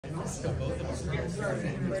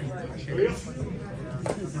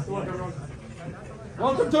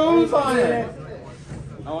Welcome to Who's on it.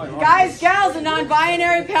 Guys, gals, and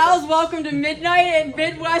non-binary pals, welcome to Midnight at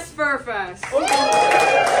Midwest Furfest.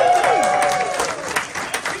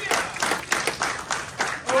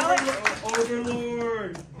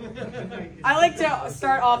 Overlord. I like to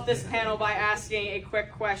start off this panel by asking a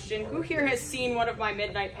quick question. Who here has seen one of my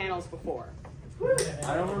midnight panels before?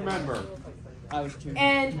 I don't remember. I was too.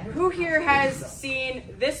 And who here has seen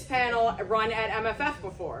this panel run at MFF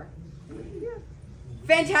before?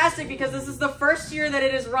 Fantastic, because this is the first year that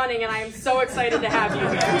it is running, and I am so excited to have you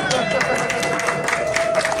here.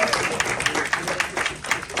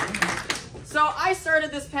 So I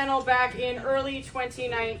started this panel back in early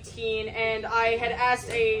 2019, and I had asked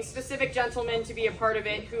a specific gentleman to be a part of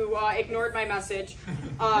it who ignored my message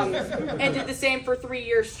and did the same for 3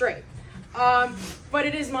 years straight. But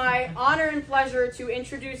it is my honor and pleasure to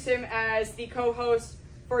introduce him as the co-host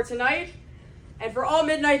for tonight, and for all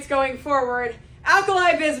midnights going forward,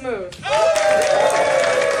 Alkali Bismuth.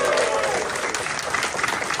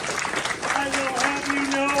 I will have you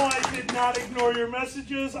know I did not ignore your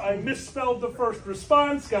messages. I misspelled the first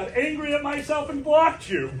response, got angry at myself, and blocked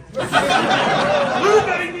you. You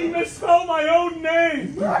made me misspell my own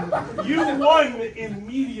name. You won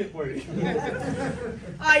immediately.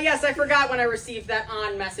 Yes, I forgot when I received that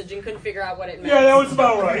on message and couldn't figure out what it meant. Yeah, that was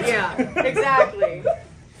about right. Yeah, exactly.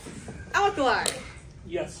 Alkali.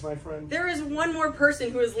 Yes, my friend. There is one more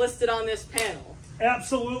person who is listed on this panel.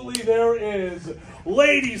 Absolutely there is.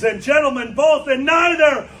 Ladies and gentlemen, both and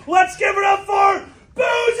neither, let's give it up for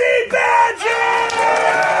Boozy Badger!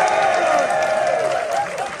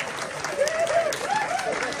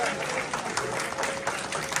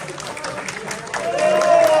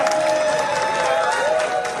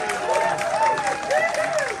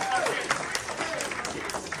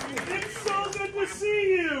 It's so good to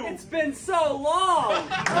see you! It's been so long.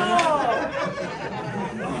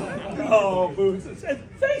 Oh, Boots, and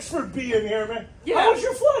thanks for being here, man. Yeah. How was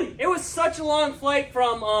your flight? It was such a long flight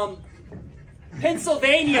from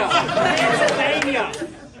Pennsylvania. Pennsylvania.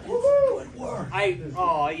 Woo-hoo, it worked.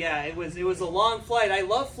 Oh yeah, it was a long flight. I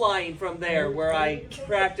love flying from there, where I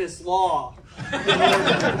practice law.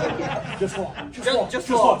 Just law. Just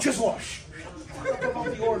law. Just law. Shh.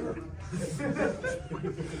 The order.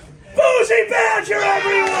 Boozy Badger,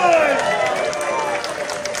 everyone!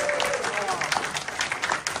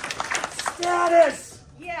 Status!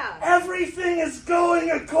 Yeah. Everything is going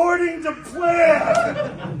according to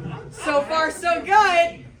plan! So far, so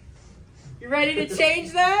good. You ready to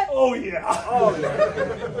change that? Oh, yeah. Oh,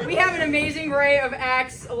 yeah. We have an amazing array of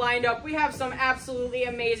acts lined up. We have some absolutely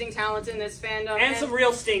amazing talent in this fandom. And some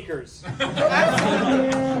real stinkers.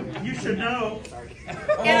 Absolutely. You should know.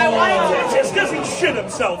 And I wanted to... Just because he shit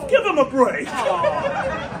himself. Give him a break.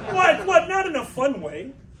 What? Not in a fun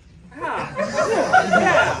way.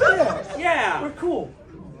 Yeah. We're cool.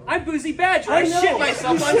 I'm Boozy Badger. I I know. shit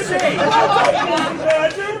myself on stage.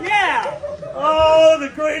 Badger? Yeah. Oh, the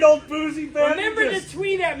great old Boozy Badger. Remember to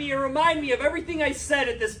tweet at me and remind me of everything I said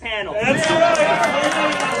at this panel. That's right.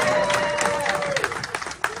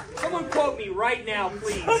 Someone quote me right now,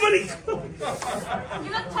 please. Somebody.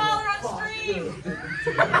 You look taller on stream.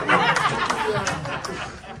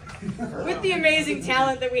 With the amazing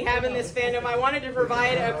talent that we have in this fandom, I wanted to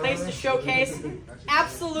provide a place to showcase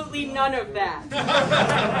absolutely none of that.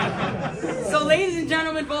 So ladies and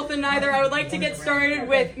gentlemen, both and neither, I would like to get started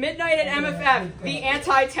with Midnight at MFF, the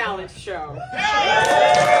anti-talent show.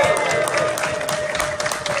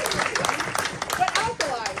 But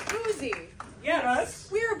Alkali, Boozy, Yes.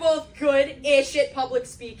 we are both good-ish at public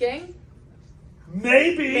speaking.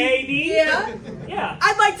 Maybe. Yeah? Yeah.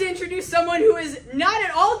 I'd like to introduce someone who is not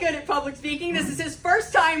at all good at public speaking. This is his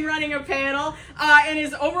first time running a panel and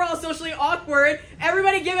is overall socially awkward.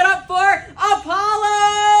 Everybody give it up for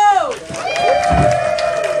Apollo!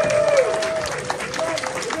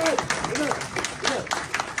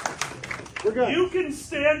 We're good. You can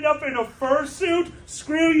stand up in a fursuit.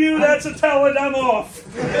 Screw you, that's a talent. I'm off.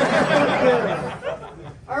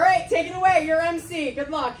 All right, take it away. You're MC. Good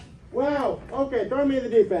luck. Wow. Okay, throw me in the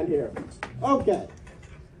deep end here. Okay.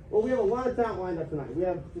 Well, we have a lot of talent lined up tonight. We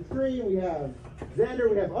have the Stream, we have Xander,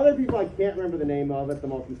 we have other people I can't remember the name of at the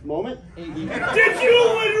moment. Did you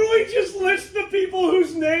literally just list the people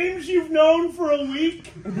whose names you've known for a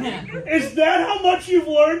week? Is that how much you've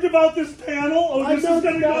learned about this panel? Oh, this is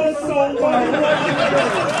going to go so long.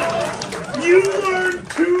 You learned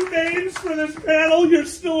 2 names for this panel? You're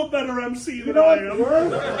still a better MC than I am.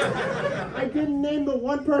 I didn't name the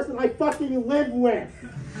one person I fucking live with.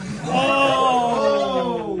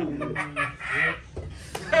 Oh.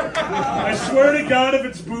 I swear to God, if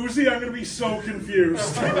it's boozy, I'm going to be so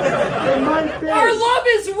confused. Our love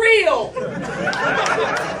is real!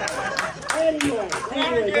 Anyway.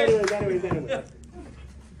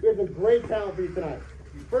 We have some great talent for you tonight.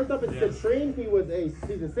 First up is Citrine.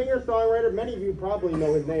 He's a singer-songwriter. Many of you probably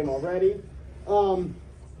know his name already.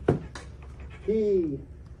 He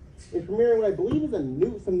is premiering what I believe is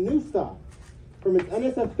some new stuff from his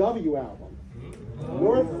NSFW album.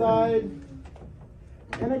 Northside,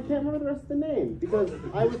 and I can't remember the rest of the name because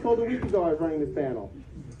I was told a week ago I was running this panel.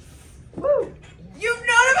 Woo! You've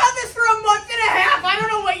known about this for a month and a half! I don't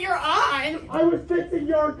know what you're on! I was fixing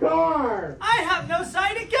your car! I have no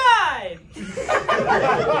sighted guide!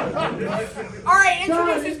 Alright,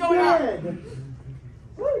 introduce who's going on. Dead.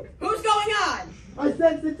 Who's going on? I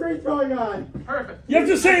said Citrine's going on! Perfect. You have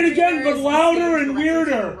to say it again, but louder and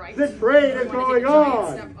weirder. Citrine is going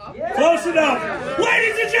on! Close enough.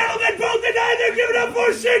 Ladies and gentlemen, both the nine, they're giving up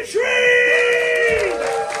for Citrine!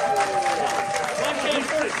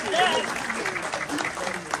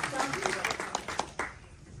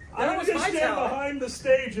 I'm just stand behind the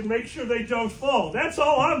stage and make sure they don't fall. That's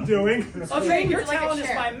all I'm doing. Okay, your talent is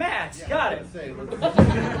my match. Got it.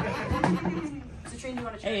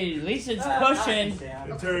 Hey, at least it's pushing.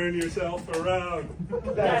 Turn yourself around.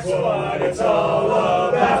 That's what it's all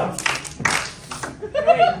about.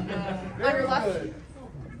 On your left.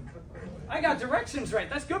 I got directions right.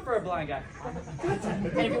 That's good for a blind guy. And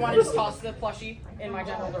if you want to just toss the plushie in my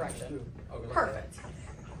general direction. Perfect.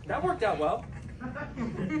 That worked out well.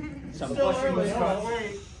 Some pushing was fun.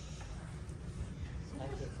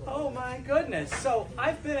 Oh my goodness. So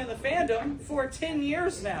I've been in the fandom for 10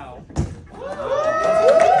 years now.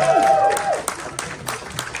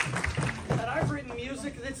 And I've written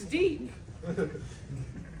music that's deep.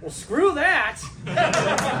 Well, screw that.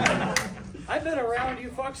 I've been around you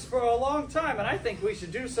fucks for a long time, and I think we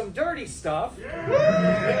should do some dirty stuff.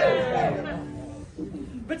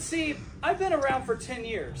 But see, I've been around for 10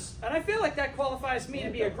 years, and I feel like that qualifies me to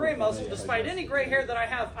be a gray muzzle. Despite any gray hair that I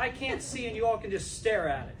have, I can't see, and you all can just stare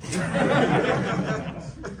at it.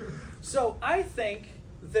 So I think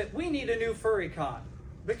that we need a new FurryCon,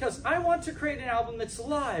 because I want to create an album that's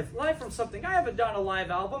live from something. I haven't done a live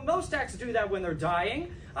album. Most acts do that when they're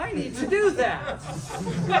dying. I need to do that.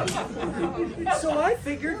 So I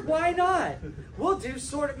figured, why not? We'll do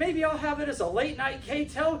maybe I'll have it as a late night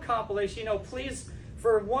K-Tel compilation, you know, please,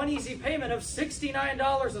 for one easy payment of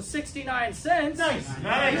 $69.69. Nice. Nice.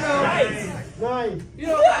 You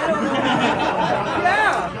know, I don't know.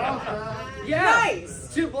 Yeah. Nice.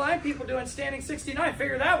 2 blind people doing standing 69.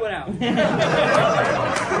 Figure that one out.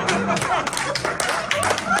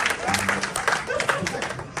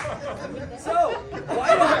 So,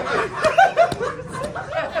 why don't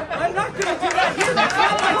I'm not going to do that here. That's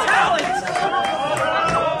not my talent.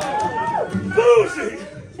 Boozy!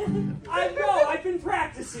 I know. I've been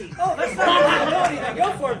practicing. Oh, that's not going to know anything.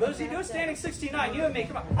 Go for it, Boozy. Do a standing 69. You and me.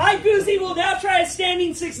 Come on. I, Boozy, will now try a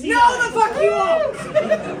standing 69. No, the fuck you won't.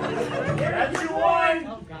 That's your one!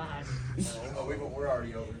 Oh, God. We're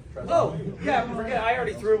already over. Oh, yeah, forget it. I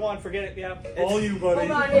already threw one. Forget it. Yeah. All you, buddy.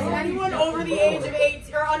 Hold on, is anyone over the age of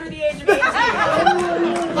 8 or under the age of 18?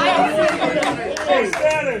 Hey,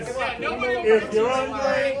 status! If you're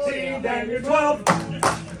under 18, then you're 12.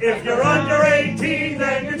 If you're under 18,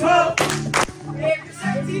 then you're 12. If you're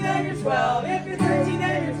 17, then you're 12. If you're 13,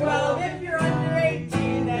 then you're 12. If you're under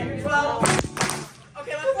 18, then you're 12.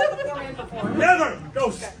 Okay, let's let the 4 in before. Never!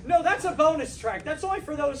 Go! No, that's a bonus track. That's only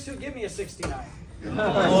for those who give me a 69.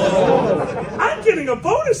 I'm getting a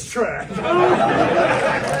bonus track!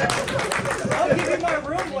 I'll give you my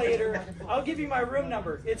room later. I'll give you my room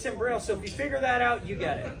number. It's in Braille, so if you figure that out, you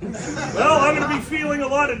get it. Well, I'm going to be feeling a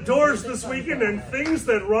lot of doors this weekend and things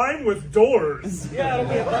that rhyme with doors. Yeah,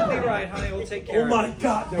 it'll be a bumpy ride, honey. We'll take care Oh of my it.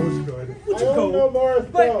 God, that was good. Would I you don't know go? Morris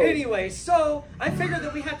But Bell. anyway, so I figured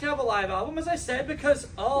that we have to have a live album, as I said, because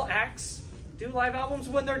all acts do live albums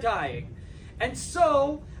when they're dying. And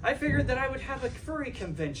so I figured that I would have a furry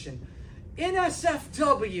convention.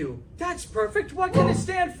 NSFW. That's perfect. What can it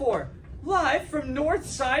stand for? Live from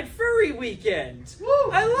Northside Furry Weekend.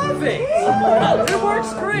 I love it. It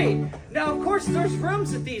works great. Now, of course, there's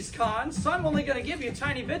rooms at these cons, so I'm only going to give you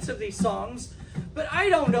tiny bits of these songs. But I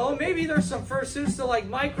don't know, maybe there's some fursuits to like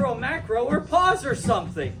Micro, Macro, or Pause or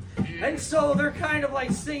something. And so they're kind of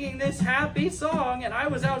like singing this happy song, and I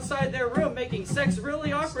was outside their room making sex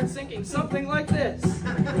really awkward, singing something like this.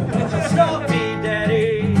 Stop me,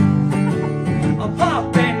 daddy. I'll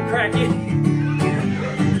pop and crack it.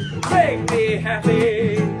 Make me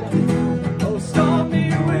happy. Oh, stop me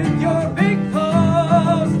with your big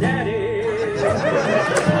paws, daddy.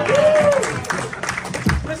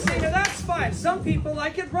 Let's see. fine. Some people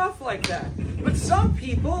like it rough like that. But some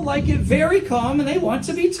people like it very calm and they want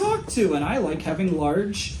to be talked to. And I like having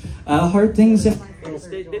large, hard things in my face.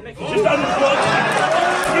 They make me Just unplug.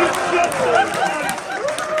 You just unplug.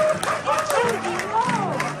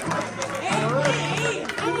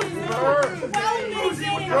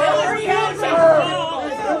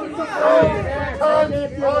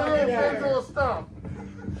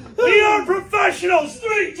 We are professionals!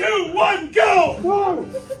 3, 2, 1, go!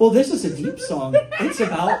 Well, this is a deep song. It's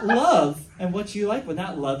about love and what you like when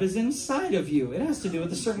that love is inside of you. It has to do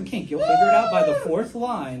with a certain kink. You'll figure it out by the 4th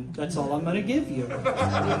line. That's all I'm going to give you.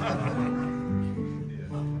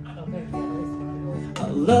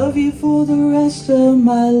 I'll love you for the rest of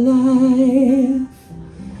my life.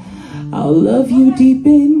 I'll love you deep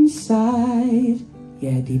inside.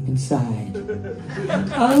 Yeah, deep inside.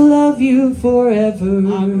 I'll love you forever.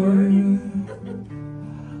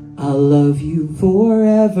 I'll love you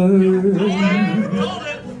forever.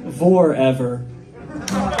 Forever.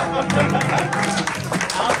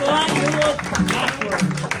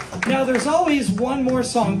 Now, there's always one more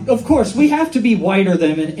song. Of course, we have to be whiter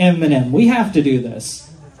than Eminem. We have to do this.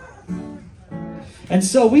 And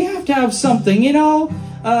so we have to have something, you know,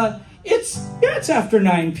 it's after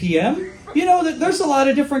 9 p.m. You know, there's a lot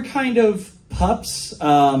of different kind of pups.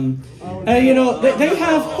 And, you know, they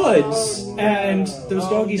have hoods, and those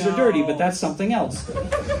doggies are dirty, but that's something else.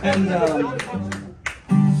 And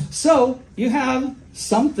so you have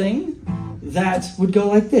something that would go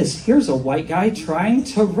like this. Here's a white guy trying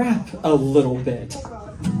to rap a little bit.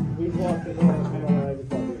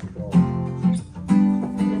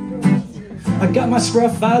 I got my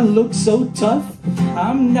scruff, I look so tough.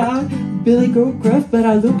 I'm not Billy Goat Gruff, but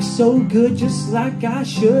I look so good, just like I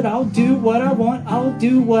should. I'll do what I want, I'll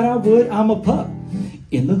do what I would. I'm a pup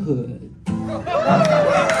in the hood.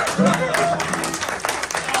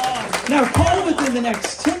 Now call within the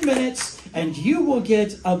next 10 minutes and you will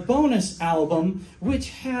get a bonus album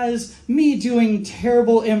which has me doing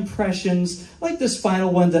terrible impressions like this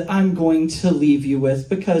final one that I'm going to leave you with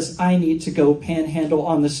because I need to go panhandle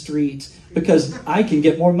on the street because I can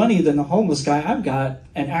get more money than the homeless guy. I've got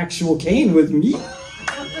an actual cane with me.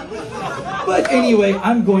 But anyway,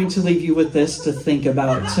 I'm going to leave you with this to think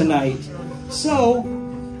about tonight. So,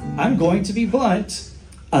 I'm going to be blunt.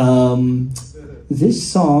 This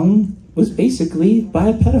song was basically by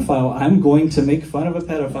a pedophile. I'm going to make fun of a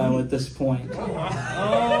pedophile at this point.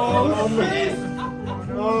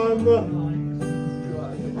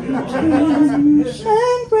 And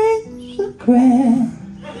brings a grand.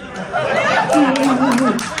 I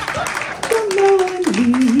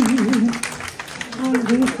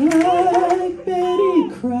look like Betty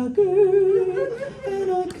Crocker, and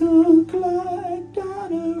I cook like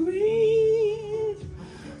Donna Reed.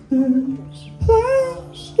 There's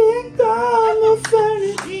plastic on the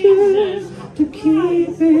furniture to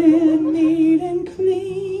keep it neat and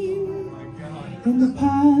clean. And the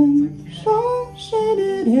pines on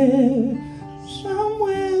scented hair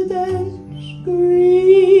somewhere that's green.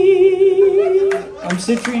 I'm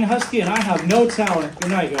Citrine Husky and I have no talent.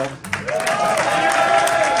 Good night, y'all.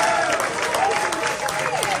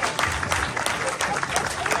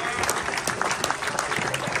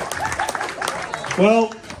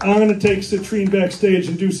 Well, I'm going to take Citrine backstage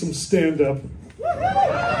and do some stand-up.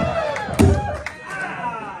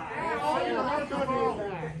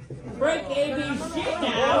 Break ABC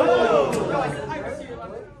now.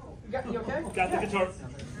 You okay? Got the guitar.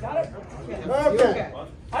 Got it? Okay.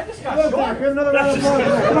 I just got Come on, short. we have another round of applause.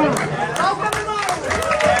 Come on.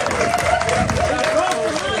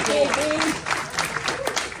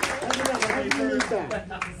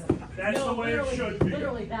 That's the way it should be.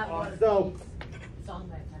 Literally, that was So, song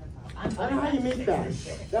by pedophile. I don't know how you meet that.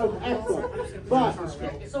 That was excellent. But,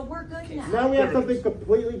 So we're good now. now we have something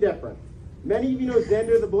completely different. Many of you know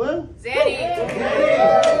Xander the Blue? Zanny.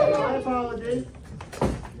 My apologies.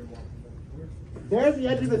 There's the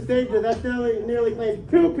edge of the stage that that's nearly claimed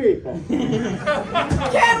 2 people.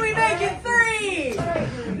 Can we make it 3?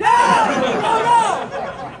 No! Oh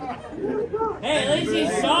no! Hey, at least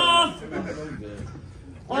he's soft.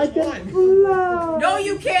 I can flow. No,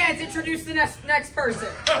 you can't. Introduce the next person.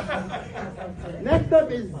 Next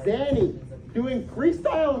up is Zanny doing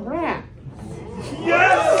freestyle rap.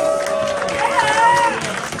 Yes!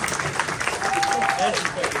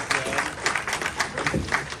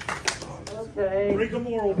 Okay.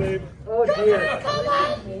 Rigmarole, babe. Oh dear. Come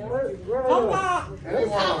on.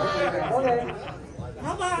 Okay.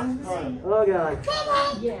 Come on. Oh god. Come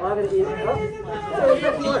on. I'm gonna eat it. Oh.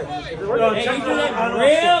 Hey, you did it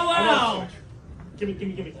real well. Gimme.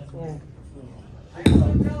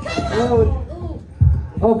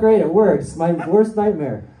 Oh. Oh, great, it works. My worst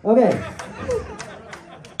nightmare. Okay.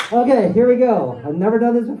 Okay, here we go. I've never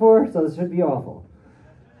done this before, so this should be awful.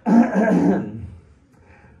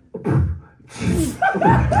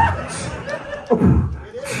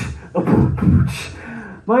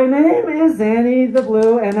 My name is Annie the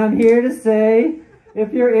Blue, and I'm here to say,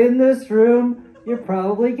 if you're in this room, you're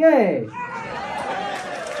probably gay.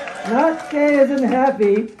 Not gay as in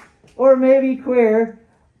happy, or maybe queer.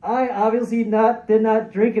 I obviously did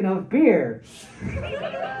not drink enough beer.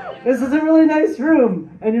 This is a really nice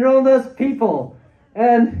room, and you're all nice people.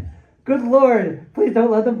 And, good Lord, please don't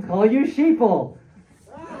let them call you sheeple.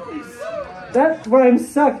 That rhyme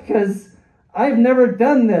sucked, because I've never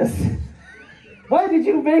done this. Why did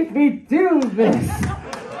you make me do this?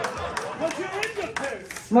 But you're into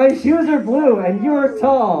this. My shoes are blue, and you're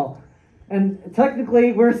tall. And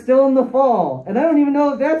technically, we're still in the fall. And I don't even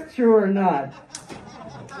know if that's true or not.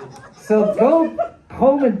 So go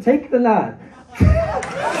home and take the knot.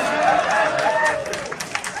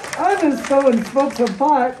 I'm just go and smoke some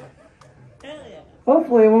pot.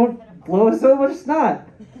 Hopefully it won't blow so much snot.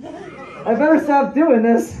 I better stop doing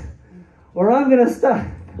this, or I'm gonna stop.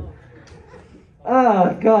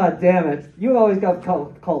 Oh, God damn it. You always got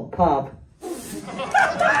called Pop.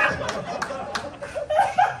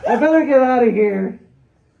 I better get out of here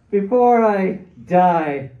before I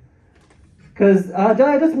die. Because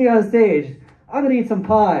just me on stage, I'm going to eat some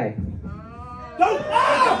pie.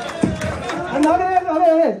 I'm not going to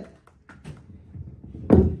have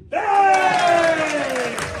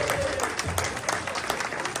Hey!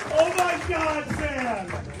 Oh my God,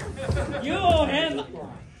 Sam! You owe him.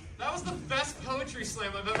 That was the best poetry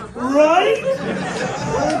slam I've ever heard. Right?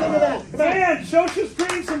 Man, Shosha's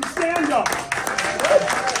doing some stand-up.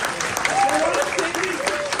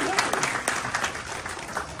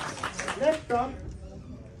 Next up,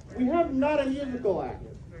 we have not a musical act,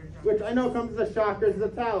 which I know comes as a shocker. This is a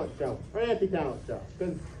talent show, or anti-talent show.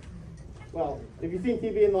 Because, well, if you've seen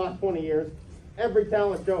TV in the last 20 years, every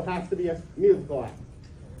talent show has to be a musical act,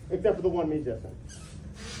 except for the one musician.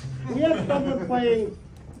 We have someone playing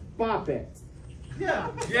Bop It.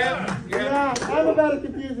 Yeah. I'm about as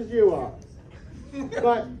confused as you are.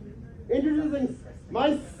 But introducing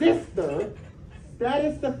my sister,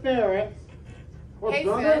 Status the Ferret, or Hey,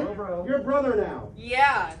 brother? Finn. Your brother now.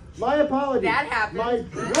 Yeah. My apologies. That happened. My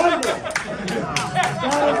brother. Status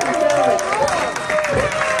the Ferret.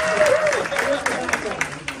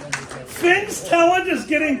 Finn's talent is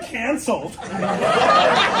getting canceled. No,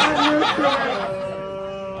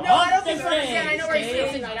 I don't think so. Understand. I know where he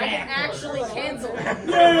sits tonight. I can actually cancel it.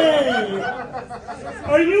 Yay!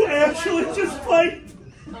 Are you actually just playing?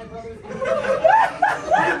 I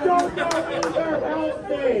don't know if they're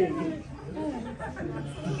helping.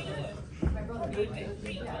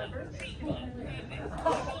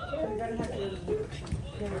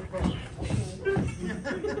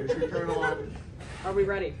 Are we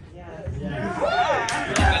ready?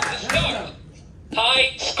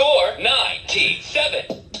 High score 97.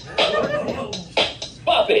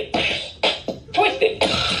 Bop it. Twist it.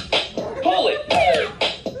 Pull it.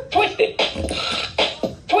 Twist it.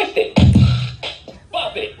 Twist it.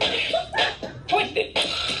 Bop it. Twist it.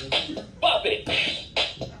 Bop it.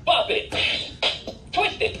 Bop it.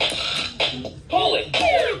 Twist it. Pull it.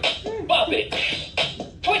 Bop it.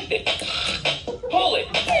 Twist it. Pull it.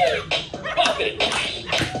 Bop it.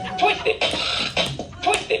 Twist it.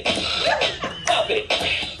 Twist it. Bop it.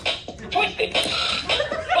 Twist it.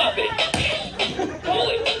 Bop it. Pull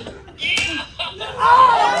it.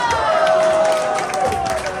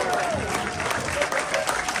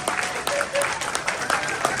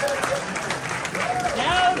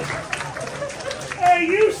 Hey,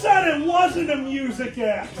 you said it wasn't a music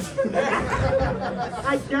act.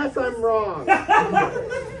 I guess I'm wrong.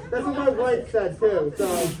 That's what my wife said too,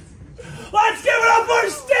 so. Let's give it up for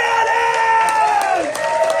Status!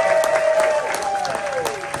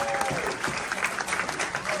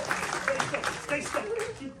 Stay still.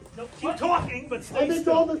 Keep talking, but I've stay been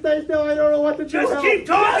still. told to stay still, I don't know what to do. Just Help. keep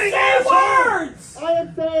talking. Say words! I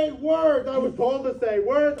am saying words. I was told to say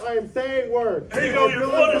words. I am saying words. There you go, your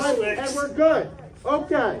foot is And fixed. we're good.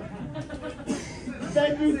 Okay.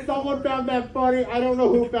 Thank you. Someone found that funny. I don't know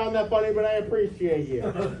who found that funny, but I appreciate you.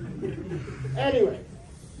 Anyway.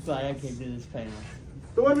 Glad I came to this panel.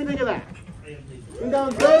 So what do we think of that? You doing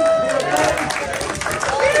good?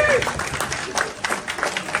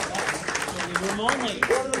 Standing room only.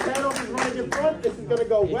 Go to the panel. If you want to get front, this is going to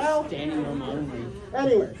go well. Standing room only.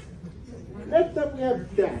 Anyway, next up we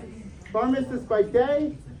have Death. Pharmacist by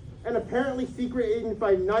day, and apparently secret agent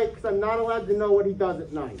by night, because I'm not allowed to know what he does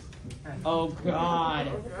at night. Oh, God.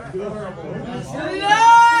 Lord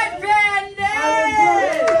Bandit!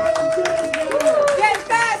 Get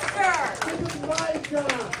faster!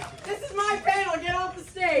 This is my panel. Get off the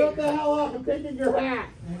stage. What the hell off? I'm taking your hat.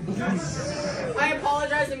 I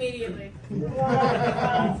apologize immediately.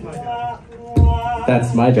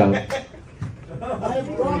 That's my job. I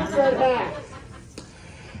brought that hat.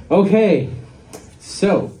 Okay,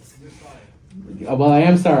 so, well, I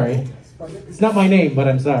am sorry. It's not my name, but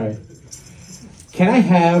I'm sorry. Can I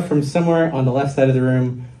have from somewhere on the left side of the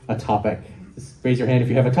room a topic? Just raise your hand if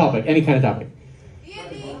you have a topic, any kind of topic.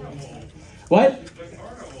 What?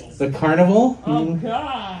 The carnival? Oh,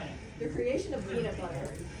 God. The creation of peanut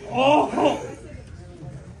butter. Oh!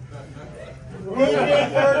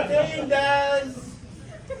 PG-13 does.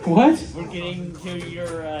 What? We're getting to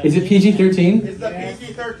your... Is it PG-13? It's the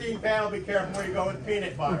PG-13 panel. Be careful where you go with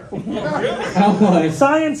peanut butter. How much?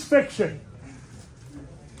 Science fiction.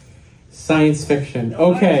 Science fiction.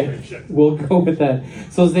 Okay, Science fiction. we'll go with that.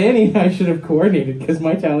 So Zanny and I should have coordinated because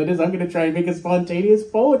my talent is I'm going to try and make a spontaneous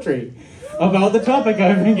poetry about the topic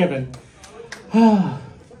I've been given.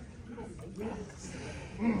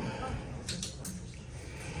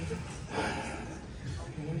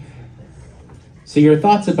 So your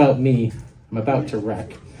thoughts about me, I'm about to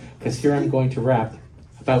wreck, because here I'm going to rap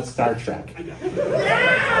about Star Trek.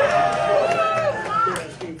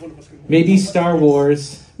 Maybe Star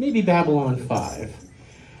Wars, maybe Babylon 5.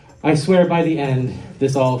 I swear by the end,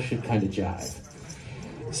 this all should kind of jive.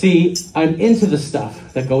 See, I'm into the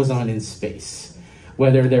stuff that goes on in space,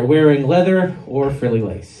 whether they're wearing leather or frilly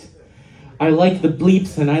lace. I like the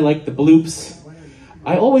bleeps and I like the bloops.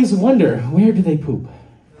 I always wonder, where do they poop?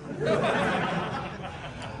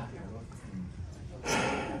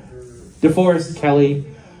 DeForest Kelly,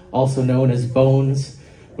 also known as Bones,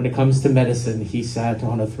 when it comes to medicine, he sat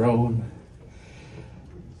on a throne.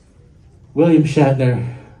 William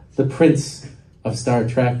Shatner, the prince of Star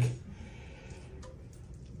Trek.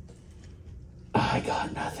 I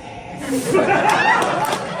got nothing.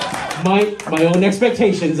 my own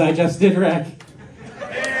expectations, I just did wreck.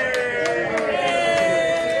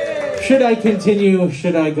 Should I continue?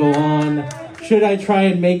 Should I go on? Should I try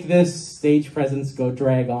and make this stage presence go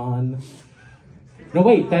drag on? No,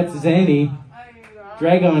 wait, that's Zanny.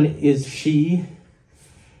 Dragon is she.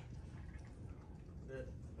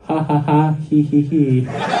 Ha ha ha, he he he.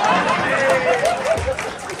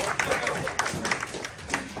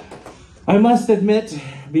 I must admit,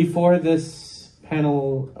 before this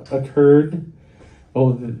panel occurred,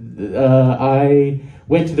 I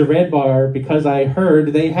went to the Red Bar because I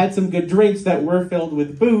heard they had some good drinks that were filled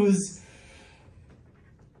with booze.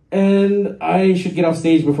 And I should get off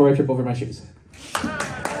stage before I trip over my shoes.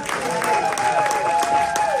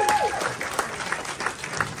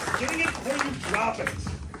 Getting it before you drop it.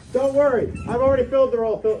 Don't worry. I've already filled the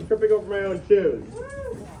role tripping over my own shoes.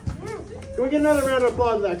 Can we get another round of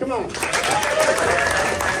applause for that? Come on.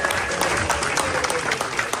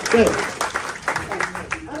 Good.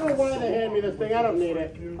 I don't know why they hand me this thing. I don't need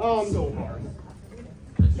it. So hard.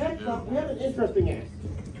 Next up, we have an interesting act.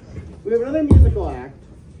 We have another musical act,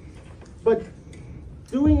 but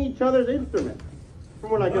doing each other's instruments,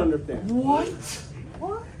 from what I can understand. What?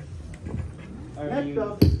 Next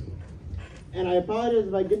up, and I apologize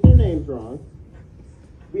if I get their names wrong,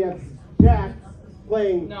 we have Jack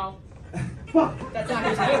playing... No. Fuck! That's not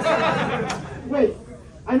his name. Wait,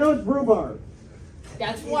 I know it's rhubarb.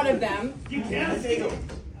 That's one of them. You can't say them.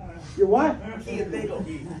 You're what? Bagel.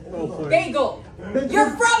 You're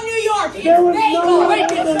from New York. It's There was bagel. no Wait,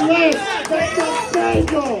 one on the list. That's not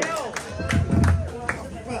bagel.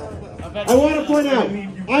 I want to point out,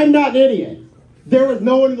 I'm not an idiot. There was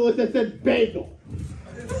no one on the list that said bagel.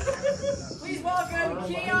 Please welcome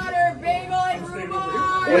Keanu, Bagel, and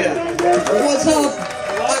Rhubarb. What's up?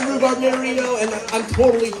 I'm Rhubarb Marino, and I'm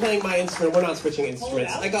totally playing my instrument. We're not switching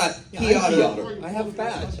instruments. I got Keanu. I have a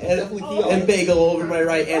badge. And Bagel over my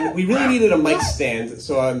right, and we really needed a mic stand,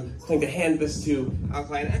 so I'm going to hand this to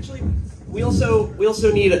Alkaline. Actually, we also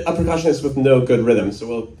need a percussionist with no good rhythm,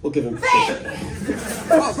 so we'll give him.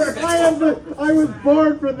 Oh, perfect. I was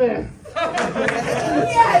born for this.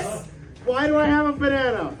 Yes. Why do I have a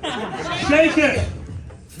banana? Shake it.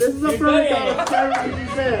 This is the first time I've ever been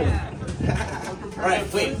big. All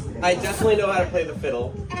right, wait. I definitely know how to play the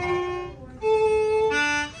fiddle.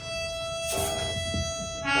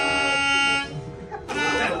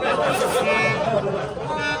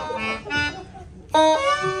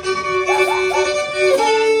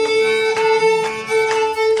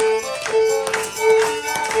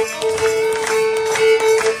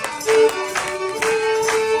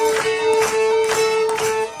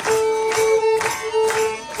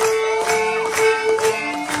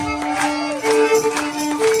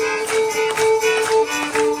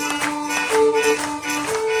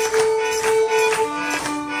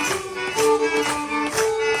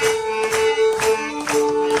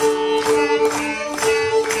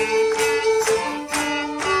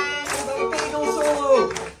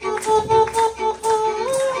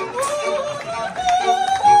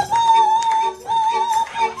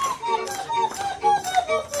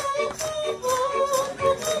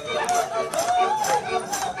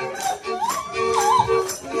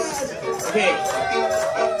 Okay,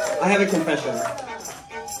 I have a confession.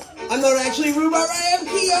 I'm not actually rhubarb, I am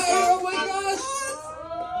Kia! Oh my gosh!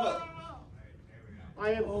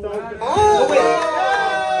 I am so Oh, wait.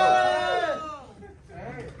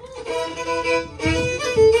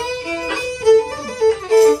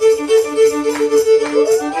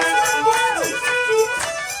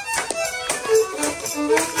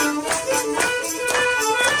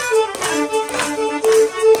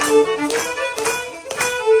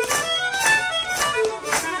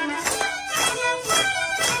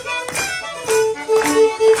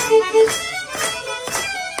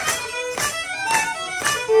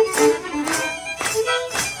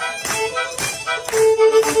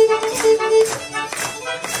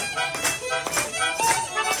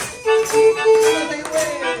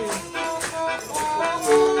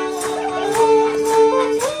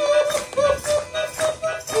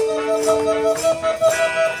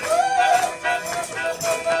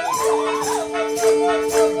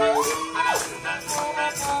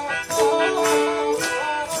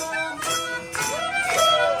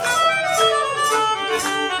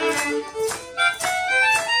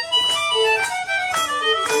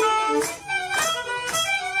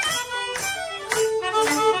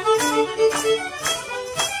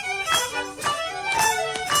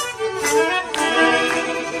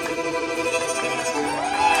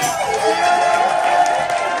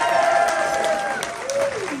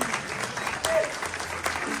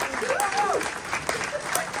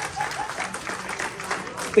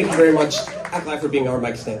 Thank you very much, Acklife, for being our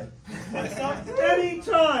mic stand.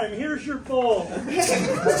 Anytime. Here's your bowl.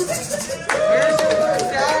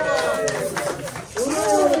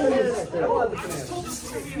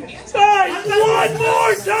 Guys, one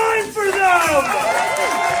more time for them!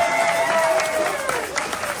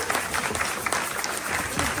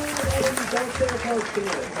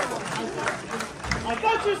 I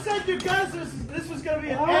thought you said you guys this was going to be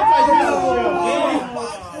an anti-musical.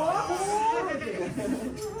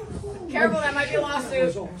 Careful, that might be a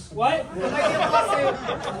lawsuit. What? That might be a lawsuit.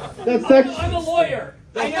 That's sexual I'm a lawyer.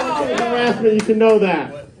 I know. harassment. You should know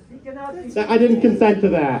that. I didn't consent to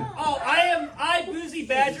that. Oh, I, Boozy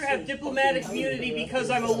Badger, have diplomatic immunity because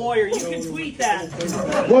I'm a lawyer. You can tweet that.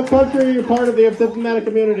 What country are you part of the diplomatic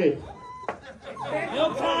community?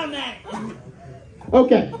 No comment.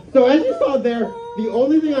 Okay, so as you saw there, the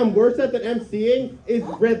only thing I'm worse at than emceeing is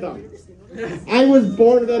rhythm. I was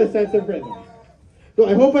born without a sense of rhythm. So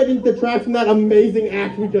I hope I didn't detract from that amazing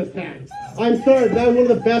act we just had. I'm sorry, that was one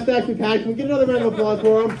of the best acts we've had. Can we get another round of applause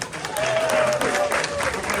for him?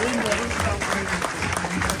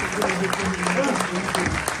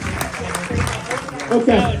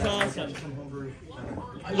 Okay. That was awesome.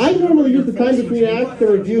 I normally use the time between acts to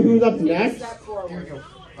review who's up next.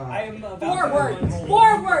 I am Forward.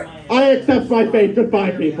 Forward. I accept my fate.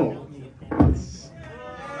 Goodbye, people.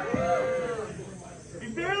 We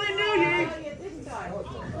barely knew you.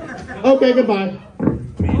 Okay, goodbye.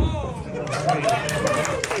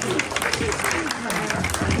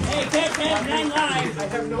 Hey, catch that 9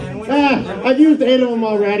 live. I've used 8 of them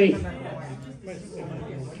already.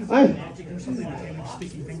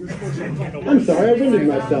 I'm sorry, I winded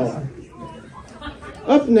myself.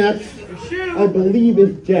 Up next, I believe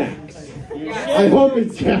is Jax. I hope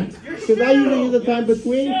it's Jax, because I usually use the time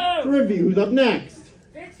between to review who's up next.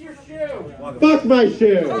 Fix your shoe. Fuck my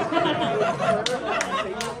shoe!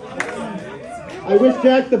 I wish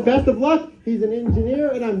Jax the best of luck. He's an engineer,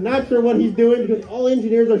 and I'm not sure what he's doing because all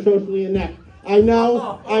engineers are socially inept. I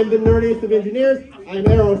know, I'm the nerdiest of engineers. I'm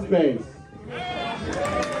aerospace.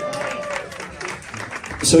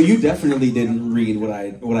 So you definitely didn't read what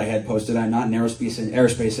I had posted. I'm not an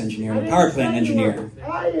aerospace engineer. I'm a power plant engineer.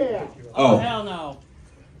 I am. Oh, Hell no.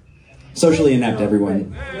 socially inept,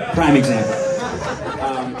 everyone. Prime example.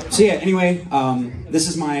 So yeah, anyway, this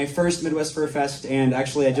is my first Midwest Fur Fest, and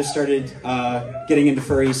actually I just started getting into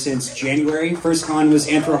furry since January. First con was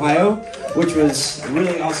Antler, Ohio, which was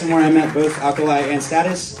really awesome, where I met both Alkali and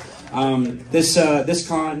Status. This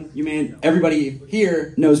con, everybody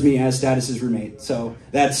here knows me as Status's roommate, so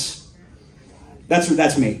that's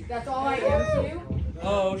me. That's all I am to you?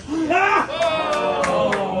 Oh,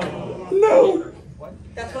 No!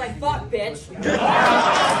 That's what I thought, bitch.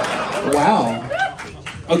 Wow.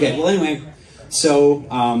 Okay, well anyway, so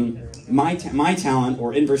my talent,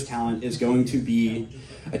 or inverse talent, is going to be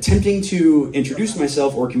attempting to introduce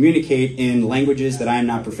myself or communicate in languages that I am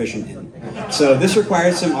not proficient in. So this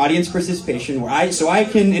requires some audience participation so I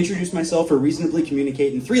can introduce myself or reasonably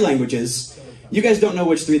communicate in 3 languages. You guys don't know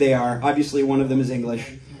which 3 they are. Obviously one of them is English.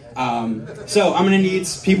 So I'm going to need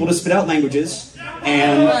people to spit out languages,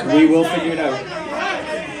 and we will figure it out.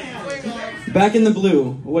 Back in the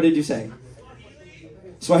blue, what did you say?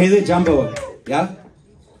 Swahili Jumbo. Yeah?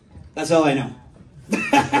 That's all I know.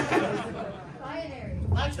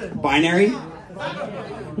 Binary?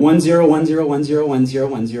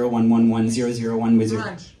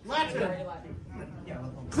 1010101010111001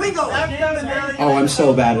 Klingo! Oh, I'm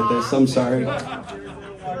so bad at this. I'm sorry.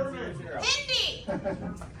 Hindi!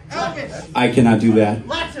 I cannot do that.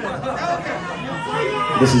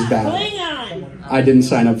 This is bad. I didn't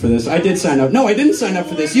sign up for this. I did sign up. No, I didn't sign up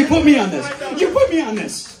for this. You put me on this. You put me on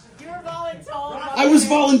this. You were voluntold. I was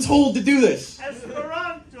voluntold to do this.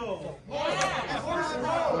 Esperanto!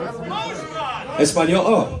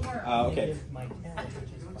 Español. Oh, okay.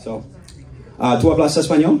 So, ¿tú hablas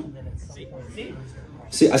español?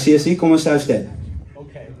 Sí, así, ¿cómo está usted?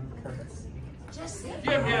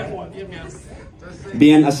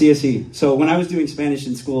 Bien, así. So when I was doing Spanish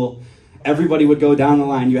in school, everybody would go down the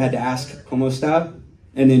line. You had to ask, ¿cómo está?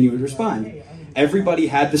 And then you would respond. Everybody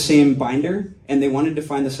had the same binder, and they wanted to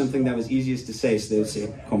find something that was easiest to say. So they would say,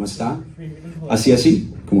 ¿cómo está?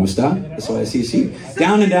 Así, ¿cómo está? So así.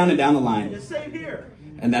 Down and down and down the line.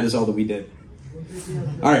 And that is all that we did.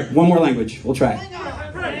 All right, one more language. We'll try.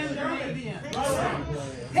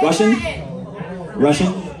 Russian?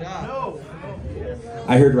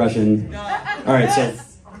 I heard Russian. All right, so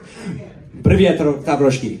Привет,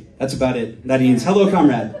 Tabroshki. That's about it. That means hello,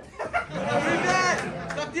 comrade.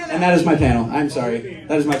 And that is my panel. I'm sorry.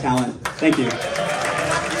 That is my talent. Thank you.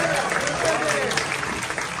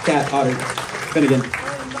 Cat, Otter, Finnegan.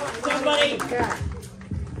 Somebody.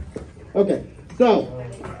 Okay, so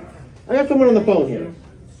I got someone on the phone here.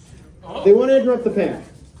 They want to interrupt the panel.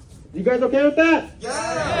 You guys okay with that?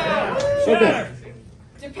 Yeah. Okay.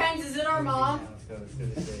 Depends. Is it our mom?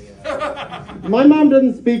 My mom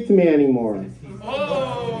doesn't speak to me anymore.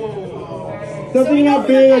 Something about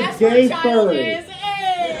being a gay furry.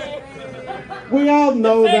 We all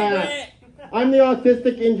know that. I'm the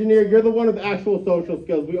autistic engineer. You're the one with actual social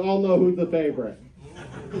skills. We all know who's the favorite.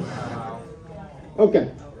 Okay.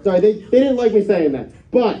 Sorry, they didn't like me saying that.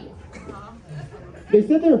 But they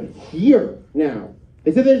said they're here now.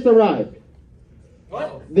 They said they just arrived.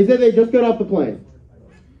 What? They said they just got off the plane.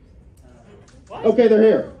 What? Okay, they're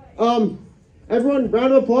here. Everyone,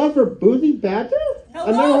 round of applause for Boozy Badger? Hello,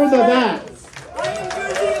 I've never heard of that. I am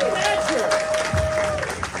Boozy Badger.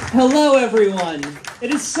 Hello, everyone.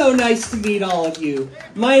 It is so nice to meet all of you.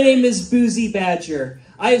 My name is Boozy Badger.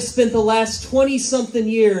 I have spent the last 20-something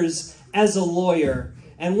years as a lawyer.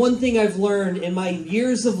 And one thing I've learned in my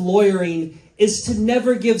years of lawyering is to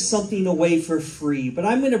never give something away for free. But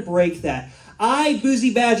I'm going to break that. I,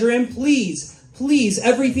 Boozy Badger, and please,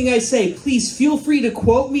 everything I say, please feel free to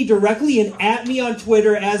quote me directly and at me on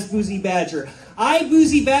Twitter as Boozy Badger. I,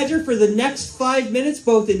 Boozy Badger, for the next 5 minutes,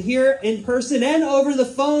 both in here, in person, and over the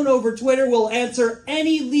phone, over Twitter, will answer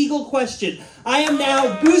any legal question. I am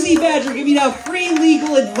now Boozy Badger giving out free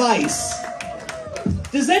legal advice.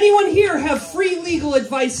 Does anyone here have free legal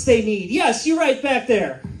advice they need? Yes, you're right back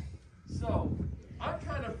there. So, I'm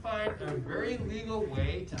trying to find a very legal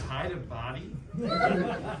way to hide a body.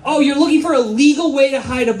 Oh, you're looking for a legal way to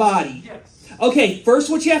hide a body? Yes. Okay, first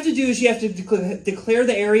what you have to do is you have to declare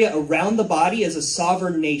the area around the body as a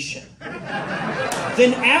sovereign nation.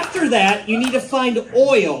 Then after that, you need to find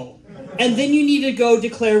oil. And then you need to go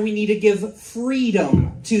declare we need to give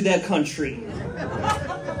freedom to that country.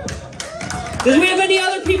 Do we have any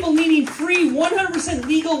other people needing free, 100%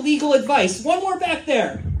 legal advice? One more back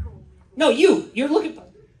there. No, you're looking...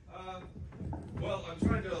 Well, I'm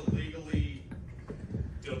trying to legally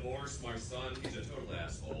divorce my son. He's a total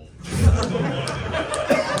asshole.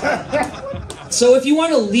 So if you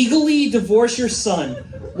want to legally divorce your son,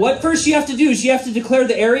 what first you have to do is you have to declare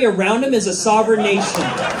the area around him as a sovereign nation.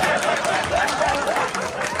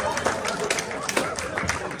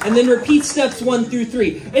 And then repeat steps 1 through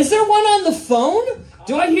 3. Is there one on the phone?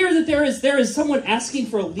 Do I hear that there is someone asking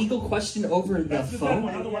for a legal question over the phone?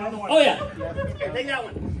 Oh yeah. Take that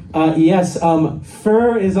one. Yes,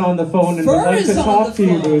 Fur is on the phone and would like to talk to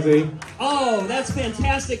you, Boozy. Oh, that's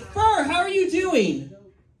fantastic. Fur, how are you doing?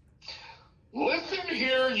 Listen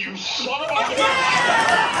here, you son of a...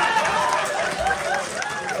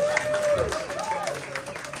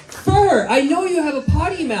 Fur, I know you have a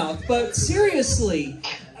potty mouth, but seriously,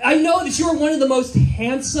 I know that you are one of the most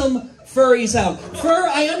handsome furries out. Fur,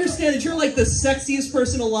 I understand that you're like the sexiest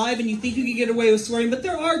person alive and you think you can get away with swearing, but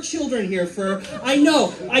there are children here, Fur. I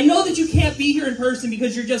know that you can't be here in person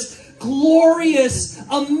because you're just glorious,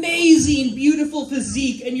 amazing, beautiful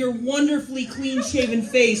physique and your wonderfully clean-shaven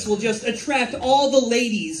face will just attract all the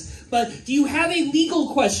ladies. But do you have a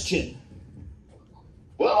legal question?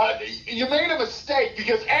 Well, you made a mistake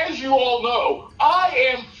because, as you all know,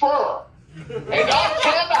 I am fur, and I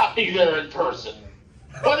cannot be there in person.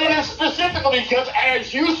 But it is specifically because,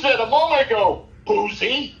 as you said a moment ago,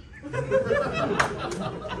 Boozy,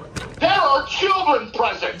 there are children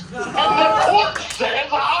present, and the court says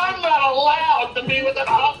I'm not allowed to be within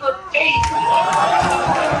 100 feet.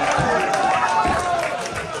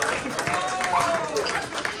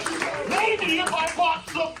 Maybe if I bought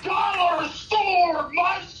some dollar store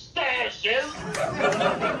mustaches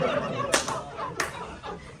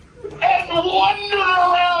and wandered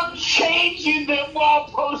around changing them while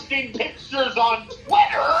posting pictures on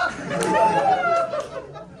Twitter,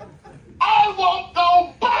 I won't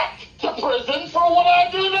go back to prison for what I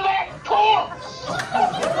do to that corpse.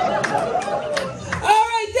 All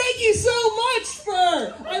right, thank you so much,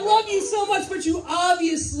 Fur. I love you so much, but you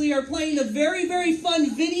obviously are playing a very, very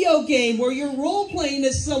fun video game where you're role-playing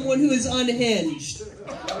as someone who is unhinged. Fur,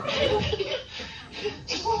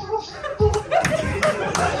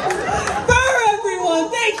 everyone,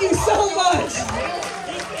 thank you so much.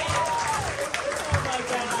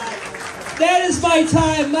 That is my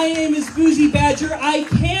time. My name is Boozy Badger. I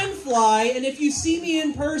can fly, and if you see me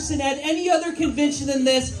in person at any other convention than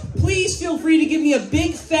this, please feel free to give me a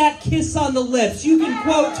big fat kiss on the lips. You can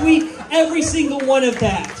quote tweet every single one of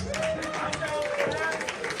that.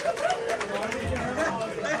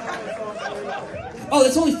 Oh,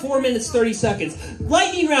 that's only 4 minutes, 30 seconds.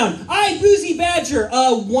 Lightning round. I, Boozy Badger,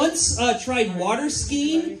 once tried water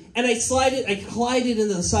skiing, and I collided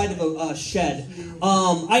into the side of a shed.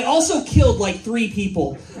 I also killed like 3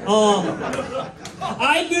 people.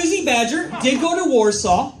 I, Boozy Badger, did go to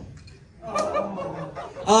Warsaw.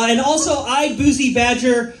 And also, I, Boozy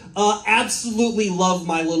Badger, absolutely love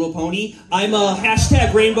My Little Pony. I'm a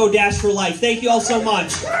hashtag Rainbow Dash for life. Thank you all so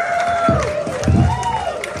much.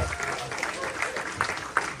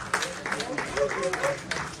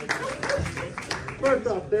 First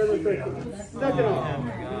off, there's a question. Second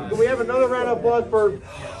off, do we have another round of applause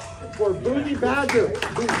for Boozy Badger?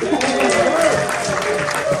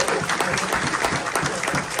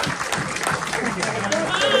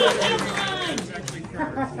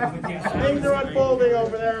 Things are unfolding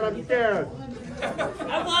over there, and I'm scared.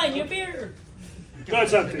 I'm lying, your beer.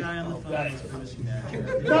 That's empty. Not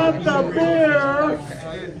the beer!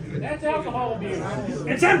 That's alcohol abuse.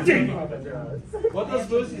 It's empty! What does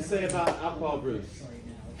Lucy say about alcohol brews?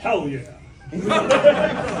 Hell yeah.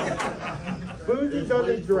 Boozy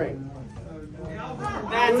doesn't drink.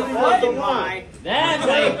 That's a fucking lie. That's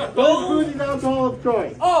a Boozy's alcohol of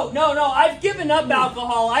choice. Oh, no, I've given up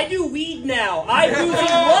alcohol. I do weed now. I Boozy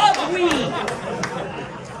love weed.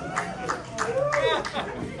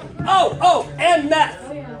 Oh, and meth.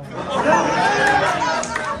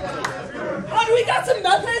 Oh, do we got some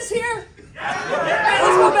meth heads here? Hey,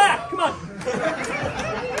 let's go back. Come on.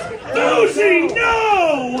 Boozy,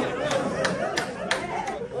 no!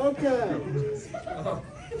 Okay.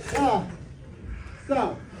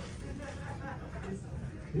 So,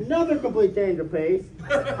 another complete change of pace.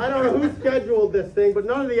 I don't know who scheduled this thing, but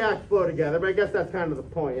none of the acts flow together, but I guess that's kind of the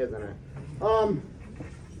point, isn't it?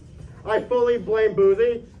 I fully blame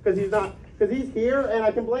Boozy, because he's here, and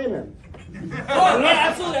I can blame him. Oh, yeah,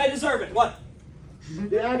 absolutely. I deserve it. What?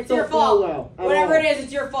 The acts It's your don't flow fault. well. Whatever it is,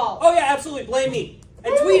 it's your fault. Oh, yeah, absolutely. Blame me.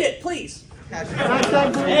 And tweet it, please.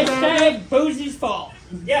 Hashtag Boozy's fault.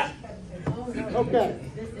 Yeah. Okay.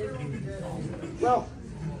 Well,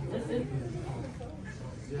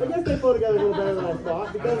 I guess they flow together a little better than I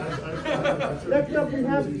thought, because next up we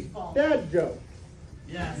have dad jokes.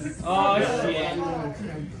 Yes. Oh, shit.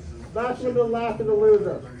 Last one to the last of the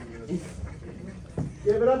loser.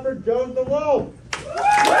 Give it up for Jones the Wolf. Well,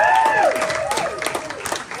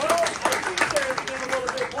 I think there's been a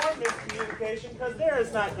little bit more miscommunication because there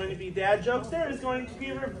is not going to be dad jokes. There is going to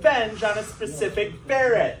be revenge on a specific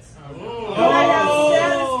ferret. Can I have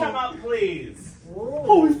Status come up, please?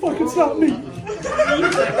 Holy fuck, it's not me.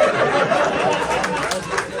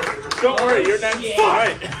 Don't worry, you're next.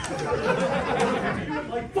 Fine.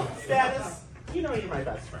 Status, you know you're my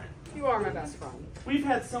best friend. You are my best friend. We've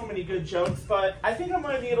had so many good jokes, but I think I'm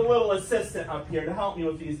going to need a little assistant up here to help me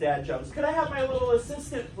with these dad jokes. Could I have my little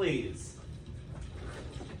assistant, please?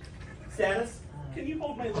 Status, can you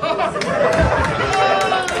hold my little assistant?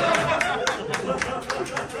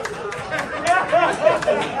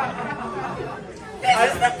 This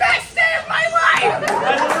is the best day of my life!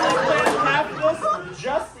 I literally planned half of this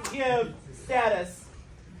just to give Status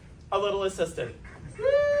a little assistant.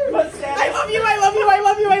 But Status, I love you, I love you, I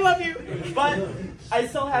love you, I love you! But I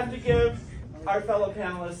still have to give our fellow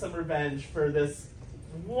panelists some revenge for this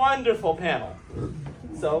wonderful panel.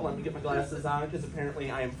 so let me get my glasses on because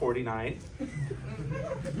apparently I am 49.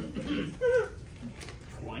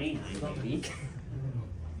 29, baby.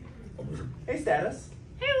 Hey, Status.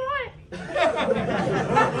 Hey, what?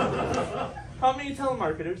 How many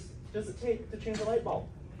telemarketers does it take to change a light bulb?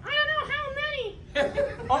 I don't know how many.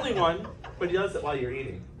 Only one, but he does it while you're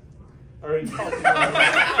eating. Or he's talking.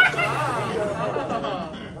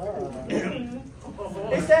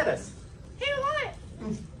 Hey, Status. Hey, what?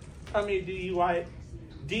 How many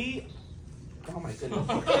oh my goodness.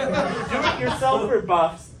 Do-it-yourself or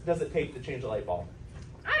buffs does it take to change a light bulb?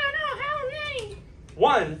 I don't know how many.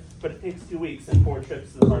 One, but it takes 2 weeks and 4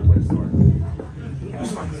 trips to the hardware store.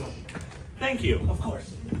 Thank you. Of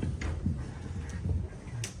course.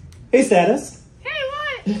 Hey, Status. Hey,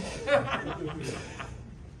 what?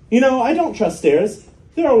 You know, I don't trust stairs.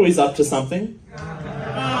 They're always up to something.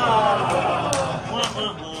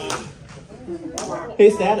 Hey,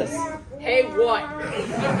 Status. Hey, what?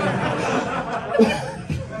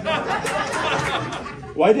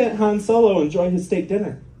 Why didn't Han Solo enjoy his steak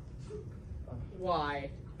dinner?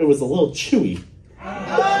 Why? It was a little chewy.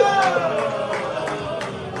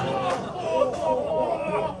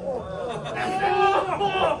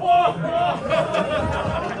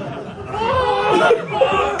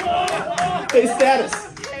 Hey, Status.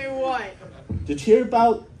 Hey, what? Did you hear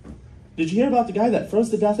about the guy that froze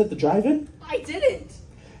to death at the drive-in? I didn't.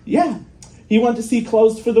 Yeah. He went to see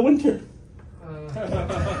closed for the winter.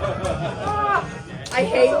 I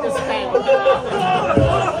hate this pen.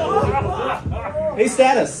 Hey,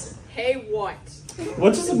 Status. Hey, what?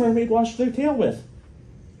 What does a mermaid wash their tail with?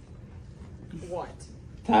 What?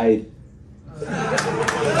 Tide.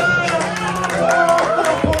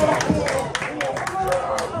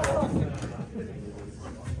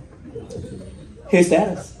 Hey,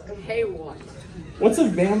 Status. Hey, what? What's a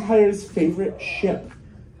vampire's favorite ship?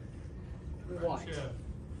 What?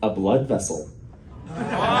 A blood vessel.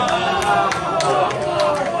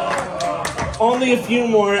 Only a few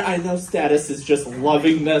more. I know Status is just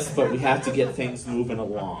loving this, but we have to get things moving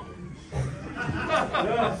along.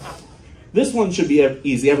 This one should be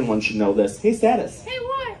easy. Everyone should know this. Hey, Status. Hey,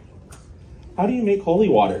 what? How do you make holy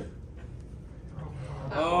water?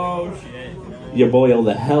 Oh, shit. You boil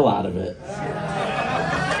the hell out of it.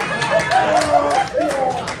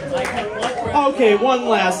 Okay, one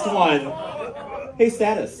last one. Hey,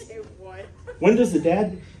 Status. Hey, what? When does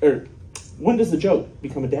the joke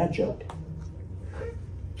become a dad joke?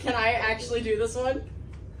 Can I actually do this one?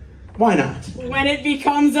 Why not? When it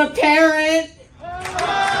becomes apparent.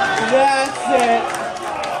 That's it.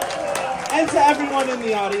 And to everyone in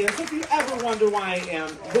the audience, if you ever wonder why I am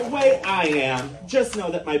the way I am, just know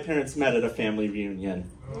that my parents met at a family reunion.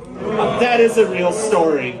 That is a real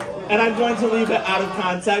story, and I'm going to leave it out of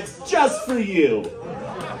context just for you.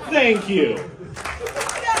 Thank you.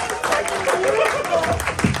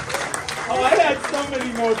 Oh, I had so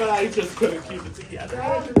many more, but I just couldn't keep it together.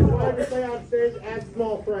 That is required to play on stage as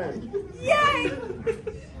small friend. Yay!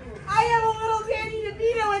 I have a little Danny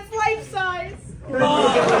DeVito. It's life size.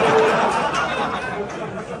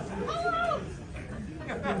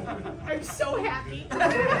 I'm so happy.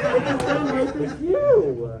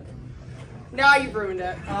 Now you've ruined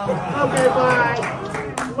it. Okay, bye.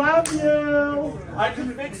 Love you. I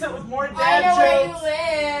can fix it with more dad I know jokes. where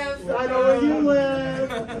you live. I know where you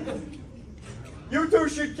live. You two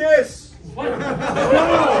should kiss.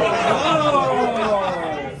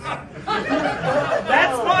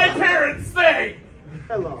 That's my parents' thing.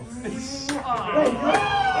 Hello.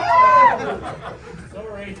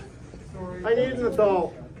 Sorry. I need an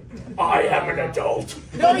adult. I am an adult.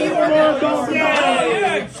 No, you are not. No, you're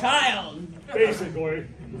a child. Basically.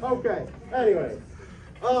 Okay. Anyway,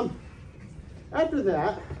 after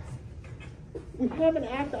that, we have an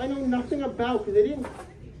act I know nothing about because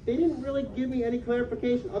they didn't really give me any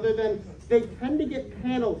clarification other than they tend to get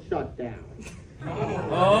panels shut down.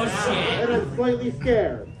 Oh shit! And I'm slightly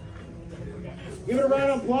scared. Give it a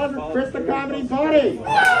round of applause for Chris the Comedy Party.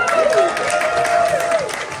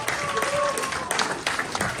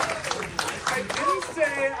 I didn't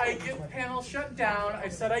say I get panels shut down. I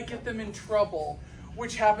said I get them in trouble,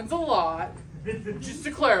 which happens a lot. Just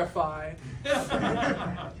to clarify.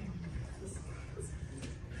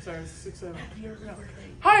 Sorry, 6, 7.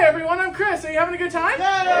 Hi everyone, I'm Chris. Are you having a good time?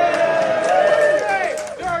 Hey!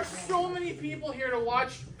 There are so many people here to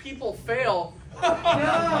watch people fail.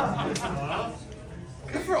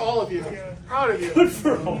 Good for all of you. Proud of you. Good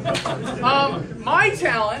for all. My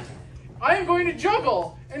talent, I am going to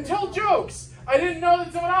juggle and tell jokes. I didn't know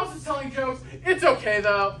that someone else is telling jokes. It's okay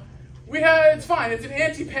though. It's fine. It's an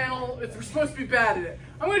anti-panel. We're supposed to be bad at it.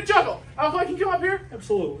 I'm going to juggle. Alpha, can you come up here?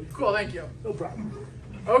 Absolutely. Cool, thank you. No problem.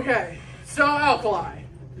 Okay, so Alkali.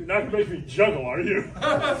 You're not gonna make me juggle, are you?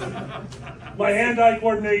 My hand-eye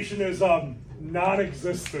coordination is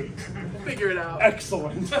non-existent. We'll figure it out.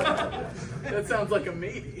 Excellent. That sounds like a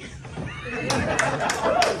maybe.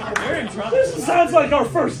 You're in trouble. This sounds like our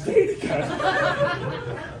first date again.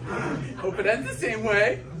 Hope it ends the same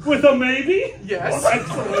way. With a maybe? Yes. Oh,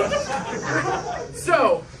 excellent.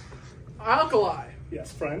 So, Alkali.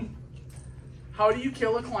 Yes, friend. How do you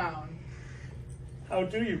kill a clown? How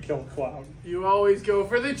do you kill a clown? You always go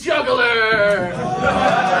for the juggler!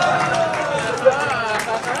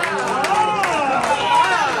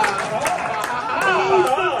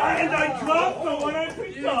 And I dropped the one I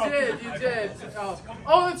picked up. You did.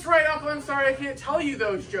 Oh, that's right, Uncle. I'm sorry I can't tell you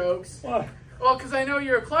those jokes. What? Well, because I know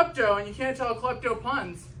you're a klepto and you can't tell klepto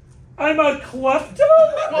puns. I'm a klepto?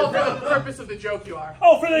 Well, for the purpose of the joke you are.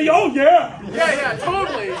 Oh, yeah. Yeah,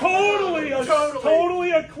 totally. Totally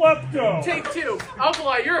a klepto. Take two.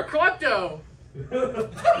 Alkali, you're a klepto.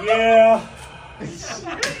 Yeah. It's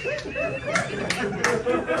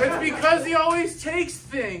because he always takes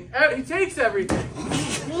things. He takes everything.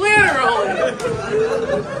 Literally.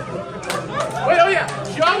 Wait, oh yeah.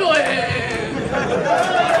 Juggling.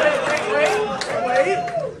 Wait.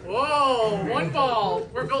 Whoa, one ball.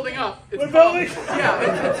 We're building up. We're building? Yeah,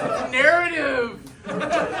 it's narrative.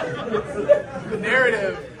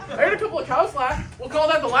 Narrative. I heard a couple of cows laugh. We'll call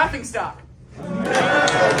that the laughing stock. Oh,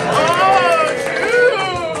 true.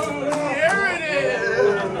 Narrative.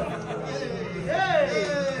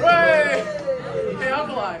 Right. Hey,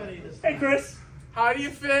 Alkali. Hey, Chris. How do you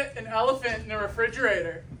fit an elephant in a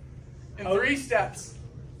refrigerator? In 3 steps.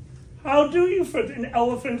 How do you fit an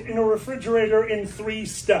elephant in a refrigerator in 3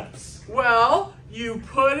 steps? Well, you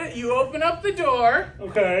open up the door.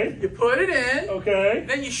 Okay. You put it in. Okay.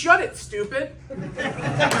 Then you shut it, stupid.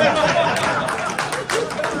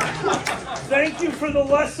 Thank you for the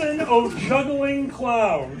lesson, oh juggling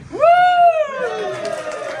clown. Woo!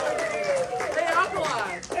 Hey,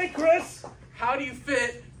 Alkali. Hey, Chris. How do you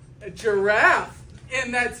fit a giraffe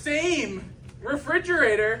in that same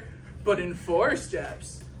refrigerator, but in 4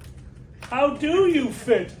 steps? How do you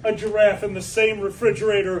fit a giraffe in the same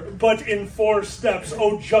refrigerator, but in 4 steps,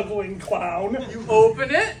 oh juggling clown? You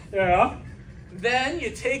open it. Yeah. Then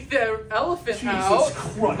you take the elephant out. Jesus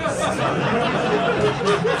Christ.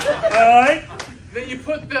 All right. Then you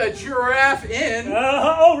put the giraffe in.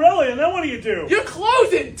 Oh, really? And then what do you do? You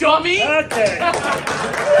close it, dummy! Okay.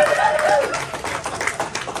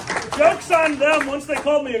 Joke's on them. Once they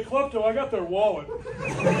called me a klepto, I got their wallet.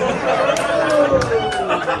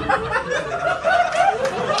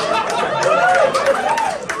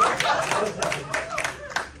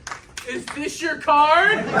 Is this your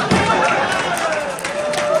card?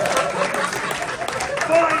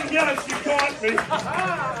 Fine, yes, you caught me.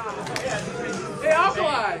 Hey,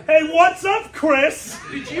 Alkali. Hey, what's up, Chris?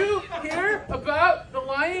 Did you hear about the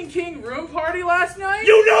Lion King room party last night?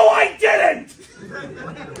 You know I didn't!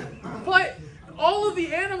 But all of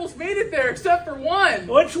the animals made it there except for one.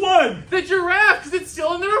 Which one? The giraffe, because it's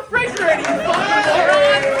still in the refrigerator, you fucking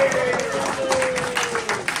moron!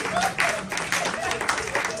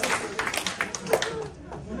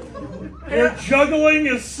 Your juggling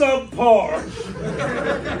is subpar.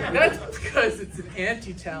 That's because it's an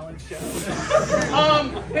anti-talent show.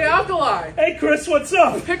 Hey, Alkali. Hey, Chris, what's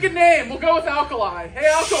up? Pick a name. We'll go with Alkali. Hey,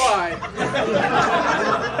 Alkali.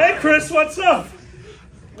 Hey, Chris, what's up?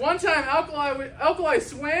 One time, Alkali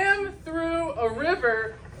swam through a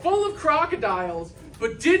river full of crocodiles,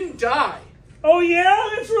 but didn't die. Oh, yeah?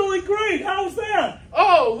 That's really great. How's that?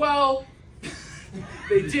 Oh, well,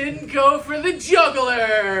 they didn't go for the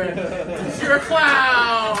juggler. You're a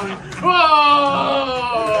clown.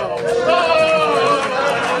 Whoa! Oh!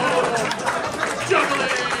 Juggling.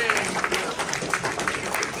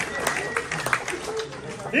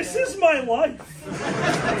 This is my life.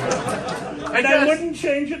 And I wouldn't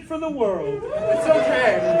change it for the world. It's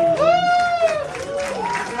okay.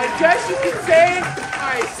 I guess you could say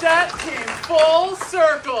my set came full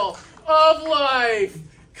circle of life.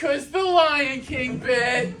 'Cause the Lion King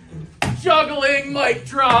bit, juggling mic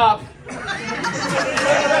drop. I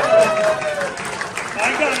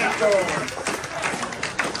gotta go.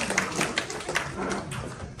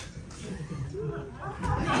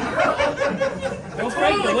 Don't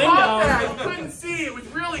break the window. You couldn't see. It was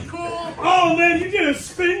really cool. Oh man, you did a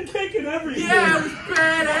spin kick and everything. Yeah, it was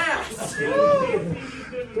badass. Can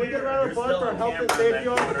we get a round of applause for our health and safety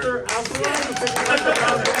officer,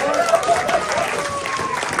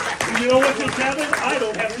 You know what, Kevin? I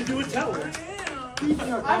don't have to do a tell.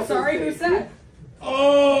 I'm sorry, who's that?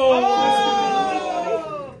 Oh!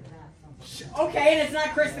 Okay, and it's not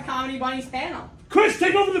Chris the Comedy Bunny's panel. Chris,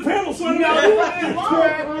 take over the panel so I don't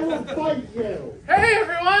I will fight you. Hey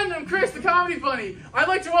everyone, I'm Chris the Comedy Bunny. I'd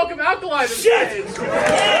like to welcome Alkali to the Shit! stage.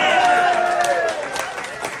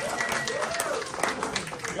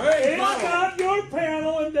 It's not your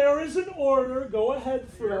panel, and there is an order. Go ahead,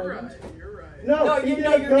 Fred. You're right. No,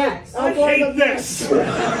 you're next. I hate this.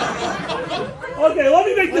 Okay, let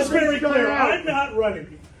me make this very clear. I'm not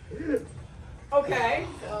ready. Okay.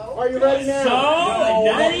 Are you ready now?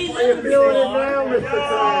 Are you feeling it now,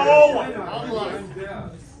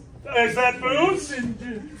 Mr. Is that booze?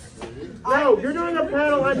 No, you're doing a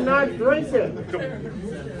panel I'm not drinking.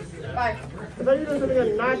 Bye. I thought you were doing something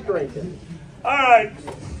I'm not drinking. All right.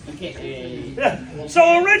 Yeah.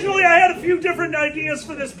 So originally I had a few different ideas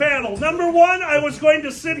for this panel. Number one, I was going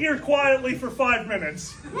to sit here quietly for 5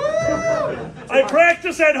 minutes. I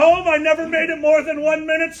practice at home. I never made it more than 1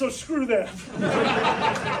 minute, so screw that.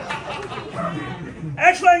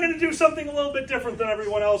 Actually, I'm going to do something a little bit different than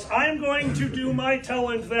everyone else. I'm going to do my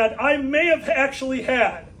talent that I may have actually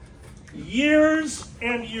had years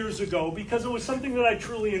and years ago because it was something that I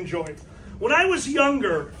truly enjoyed. When I was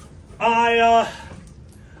younger, I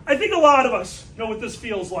think a lot of us know what this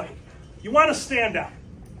feels like. You want to stand out.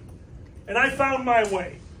 And I found my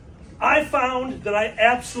way. I found that I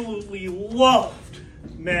absolutely loved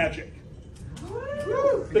magic.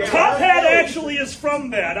 The top hat actually is from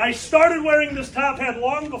that. I started wearing this top hat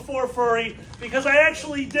long before furry because I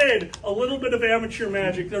actually did a little bit of amateur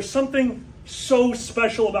magic. There's something so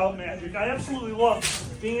special about magic. I absolutely love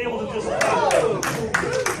being able to just...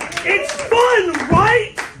 It's fun,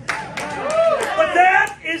 right? But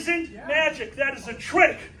that isn't magic. That is a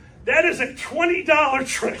trick. That is a $20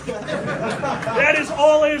 trick. That is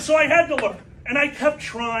all it is. So I had to learn. And I kept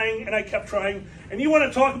trying, and I kept trying. And you want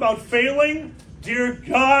to talk about failing? Dear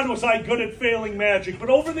God, was I good at failing magic. But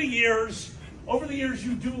over the years,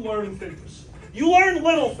 you do learn things. You learn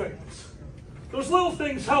little things. Those little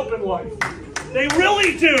things help in life. They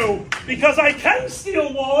really do, because I can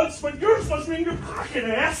steal wallets, but yours wasn't in your pocket,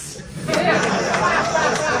 ass.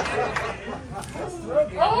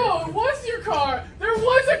 Oh, it was your card. There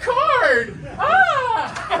was a card.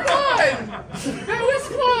 Ah, fun. That was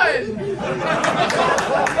fun.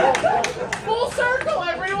 Full circle,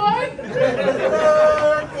 everyone.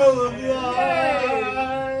 Circle of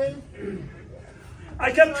life.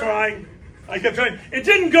 I kept trying. It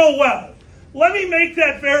didn't go well. Let me make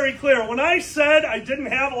that very clear. When I said I didn't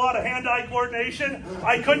have a lot of hand-eye coordination,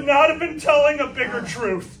 I could not have been telling a bigger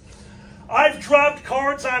truth. I've dropped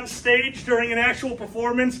cards on stage during an actual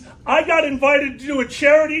performance. I got invited to do a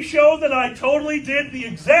charity show that I totally did the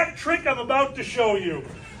exact trick I'm about to show you.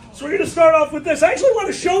 So we're going to start off with this. I actually want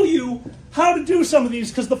to show you how to do some of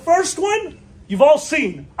these, because the first one, you've all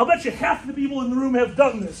seen. I'll bet you half the people in the room have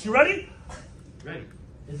done this. You ready? Ready.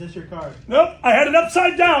 Is this your card? Nope, I had it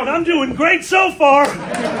upside down. I'm doing great so far.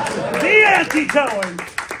 The anti-telling.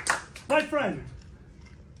 My friend,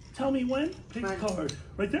 tell me when. Pick a card.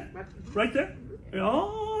 Right there? Right there?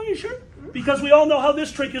 Oh, you sure? Because we all know how this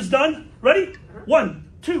trick is done. Ready? 1,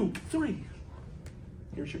 2, 3.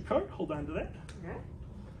 Here's your card. Hold on to that.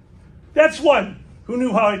 That's one. Who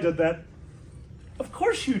knew how I did that? Of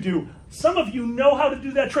course you do. Some of you know how to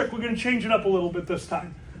do that trick. We're going to change it up a little bit this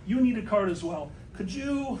time. You need a card as well. Could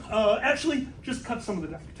you actually just cut some of the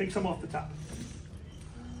deck? Take some off the top.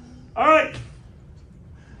 All right.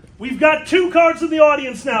 We've got 2 cards in the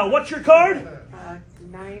audience now. What's your card?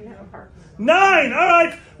 9 of hearts. 9. All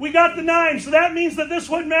right. We got the 9. So that means that this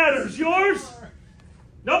one matters. Yours?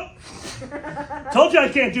 Nope. Told you I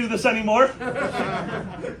can't do this anymore.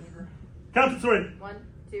 Count to 3. 1,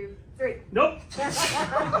 2, 3. Nope.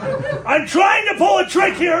 I'm trying to pull a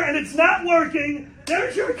trick here, and it's not working.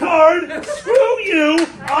 There's your card. Screw you.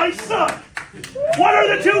 I suck. What are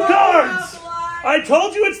the 2 cards? I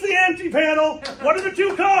told you it's the anti-panel. What are the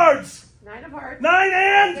 2 cards? 9 of hearts. 9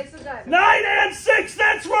 and? 6 of diamonds. 9 and 6.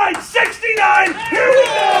 That's right. 69. Here we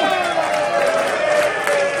go.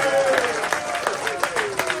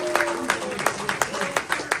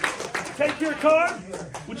 Take your card.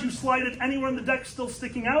 Would you slide it anywhere in the deck still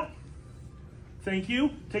sticking out? Thank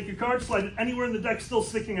you. Take your card. Slide it anywhere in the deck still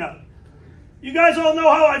sticking out. You guys all know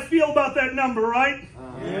how I feel about that number, right?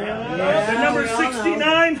 The number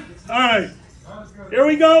 69? All right. Here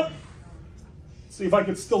we go. Let's see if I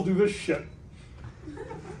can still do this shit.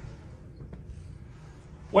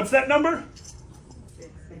 What's that number?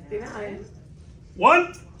 69.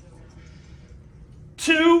 1,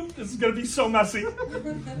 2. This is going to be so messy.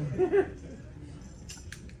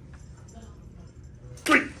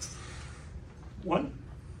 3. 1.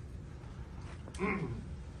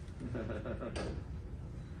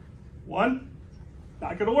 1,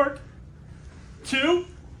 not gonna work. 2,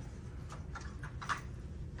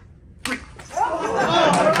 3.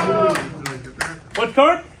 What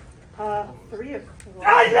card? 3 of 4.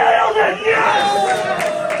 I nailed it! Yes!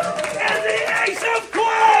 And the Ace of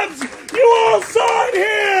Clubs! You all saw it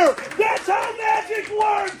here! That's how magic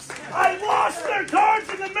works! I lost their cards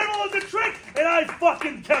in the middle of the trick, and I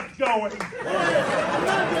fucking kept going.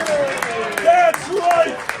 That's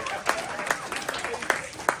right!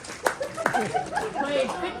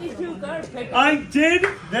 I did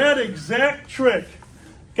that exact trick.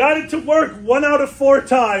 Got it to work 1 out of 4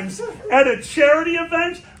 times at a charity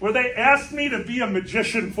event where they asked me to be a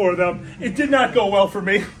magician for them. It did not go well for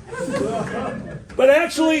me. But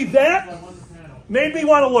actually, that made me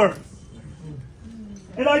want to learn.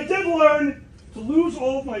 And I did learn to lose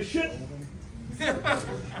all of my shit.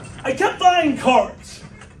 I kept buying cards.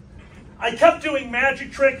 I kept doing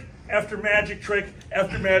magic trick after magic trick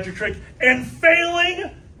after magic trick and failing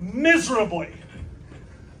miserably.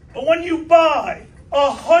 But when you buy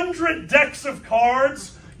 100 decks of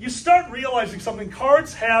cards, you start realizing something.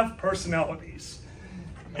 Cards have personalities.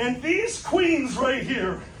 And these queens right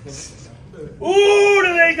here, ooh,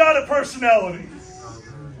 do they got a personality.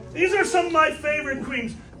 These are some of my favorite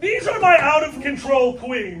queens. These are my out-of-control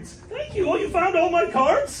queens. Thank you. Oh, you found all my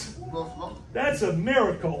cards? That's a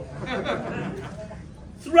miracle.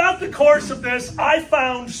 Throughout the course of this, I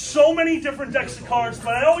found so many different decks of cards,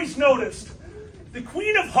 but I always noticed the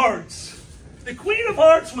Queen of Hearts. The Queen of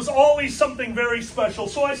Hearts was always something very special,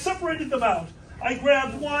 so I separated them out. I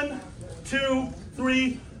grabbed 1, 2,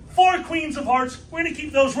 3, 4 Queens of Hearts. We're going to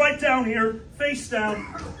keep those right down here, face down.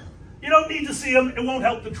 You don't need to see them. It won't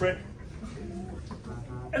help the trick.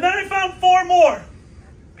 And then I found 4 more,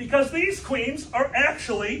 because these queens are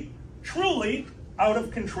actually, truly out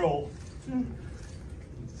of control.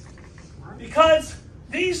 Because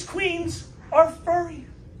these queens are furry.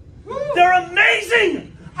 They're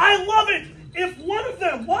amazing! I love it! If one of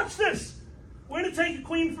them, watch this. We're going to take a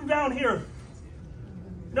queen from down here.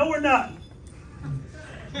 No, we're not.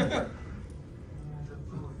 Yeah,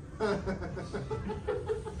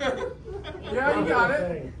 you got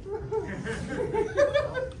it.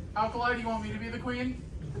 Alkali, do you want me to be the queen?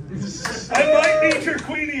 I might need your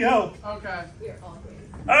queenie help. Okay. All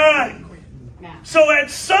right. So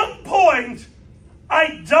at some point,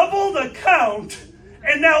 I double the count,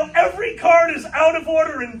 and now every card is out of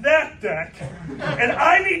order in that deck. And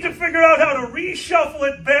I need to figure out how to reshuffle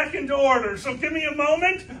it back into order. So give me a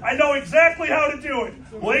moment. I know exactly how to do it.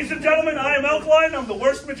 Ladies and gentlemen, I am Alkaline. I'm the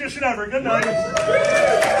worst magician ever. Good night.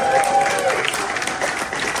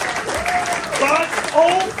 But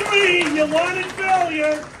all 3, you wanted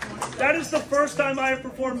failure. That is the first time I have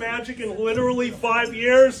performed magic in literally 5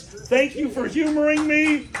 years. Thank you for humoring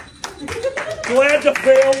me. Glad to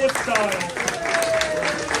fail with style.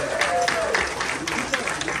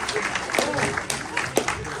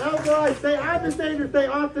 Oh, guys, stay on the stage or stay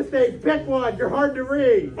off the stage. Pick one. You're hard to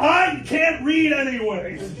read. I can't read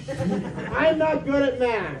anyway. I'm not good at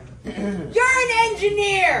math. You're an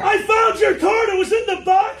engineer! I found your card. It was in the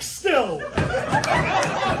box still.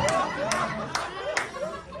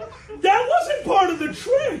 That wasn't part of the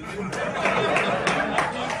trick.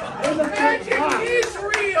 Magic is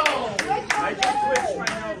real! I just twitched my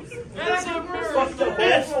nose. Fuck the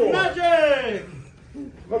whole magic!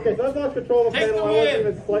 Okay, so I've lost control of the panel. I wasn't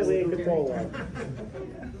even slightly in control of.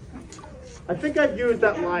 I think I've used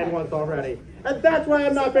that line once already. And that's why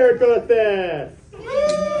I'm not very good at this.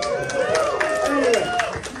 Anyway,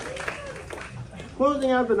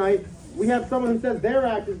 closing out the night, we have someone who says their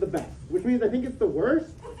act is the best, which means I think it's the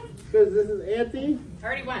worst, because this is Auntie. I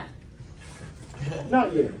already went.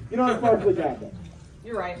 Not you. You don't have partially got that.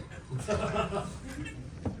 You're right.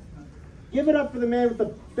 Give it up for the man with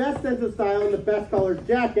the best sense of style and the best colored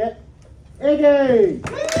jacket, Iggy!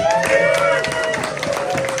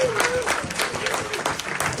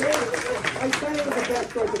 I said it was the best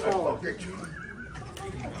choice of color.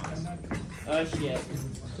 Oh, shit.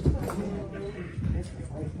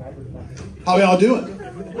 How y'all doing?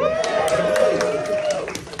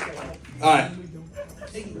 All right.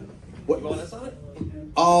 What?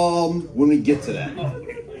 When we get to that.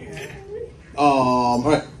 All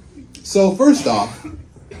right. So first off,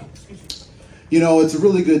 you know, it's a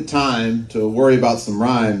really good time to worry about some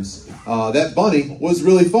rhymes. That bunny was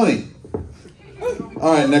really funny.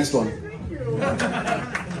 All right, next one.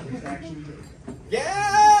 Yeah!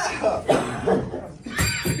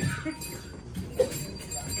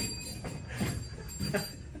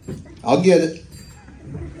 I'll get it.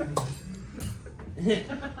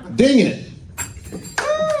 Ding it.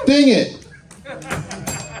 Ding it.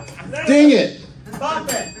 Ding it. Stop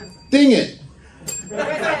it. Ding it.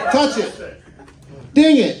 Touch it.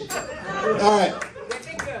 Ding it. All right.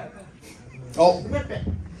 Oh.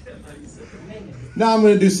 Now I'm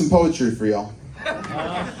going to do some poetry for y'all.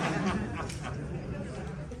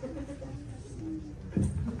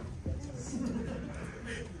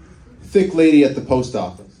 Thick lady at the post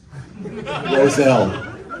office. Roselle.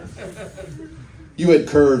 You had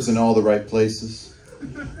curves in all the right places.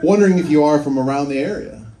 Wondering if you are from around the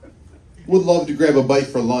area. Would love to grab a bite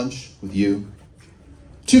for lunch with you.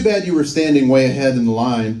 Too bad you were standing way ahead in the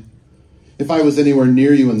line. If I was anywhere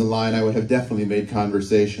near you in the line, I would have definitely made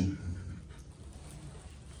conversation.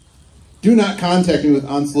 Do not contact me with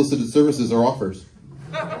unsolicited services or offers.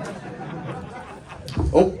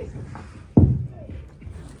 Oh.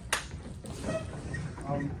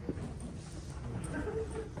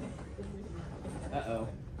 Uh-oh.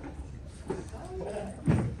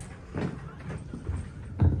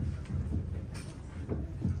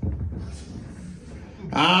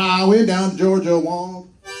 I went down to Georgia once,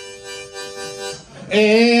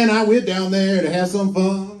 and I went down there to have some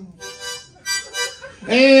fun,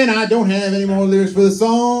 and I don't have any more lyrics for the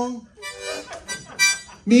song.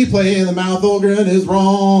 Me playing the mouth organ is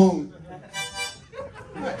wrong.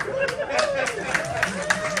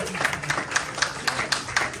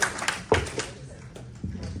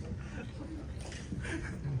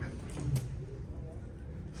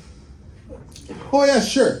 Oh yeah,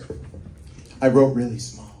 sure. I wrote really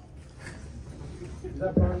small. Is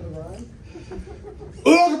that part of the rhyme?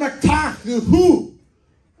 Look at my talk to who?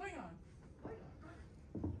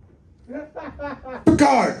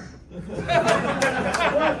 Picard.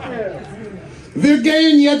 Wir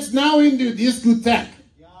gehen jetzt now in die Diskothek.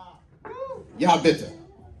 Ja, bitte.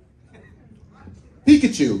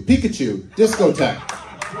 Pikachu, Pikachu, discotheque.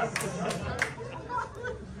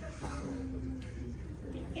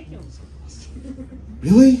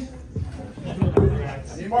 Really?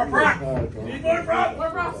 Need more prop. Need more prop. More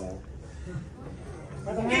props.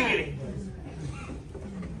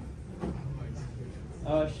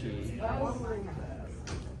 Oh, shit. Not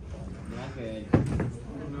good.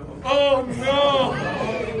 Oh, no.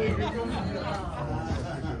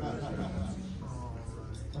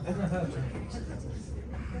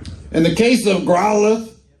 In the case of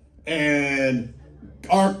Growlith and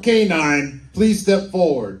Arcanine, please step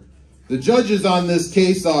forward. The judges on this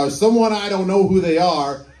case are someone I don't know who they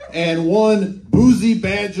are and one Boozy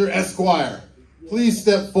Badger Esquire. Please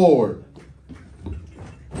step forward.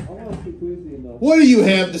 What do you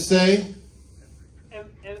have to say?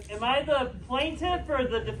 Am I the plaintiff or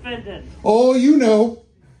the defendant? Oh, you know.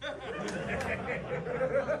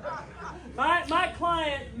 My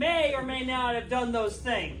client may or may not have done those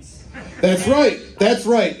things. That's right. That's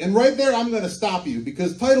right. And right there, I'm going to stop you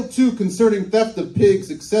because Title II concerning theft of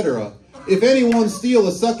pigs, etc. If anyone steal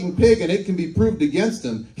a sucking pig and it can be proved against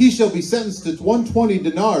him, he shall be sentenced to 120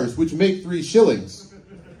 dinars, which make 3 shillings.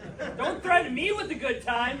 Don't threaten me with a good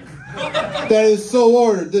time. That is so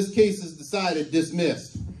ordered. This case is decided,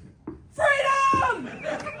 dismissed. Freedom!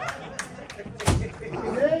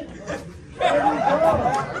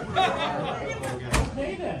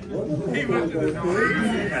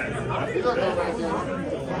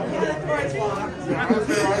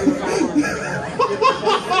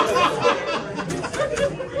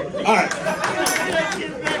 All right.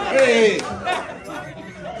 Hey.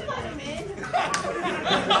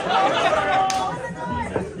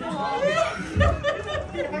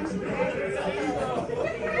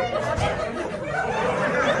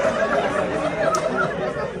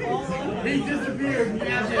 He disappeared.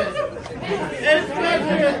 It's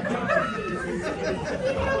magic.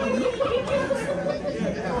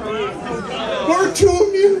 We're too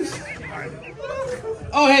amused.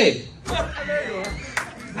 Oh, hey.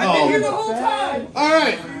 I've been here the whole time. All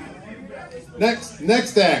right.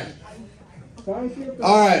 Next act.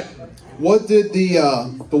 All right. What did the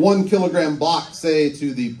 1 kilogram block say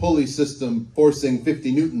to the pulley system forcing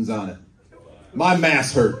 50 newtons on it? My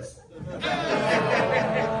mass hurts.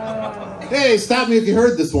 Hey, stop me if you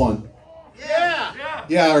heard this one. Yeah.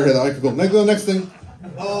 Yeah, I heard that. Okay, cool. Next thing.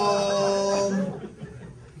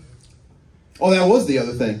 Oh, that was the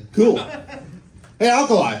other thing. Cool. Hey,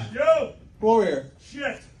 Alkali. Yo. Come over here.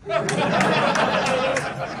 Shit. Hold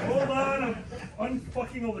on. I'm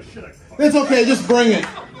unfucking all the shit I fucked. It's okay. Just bring it.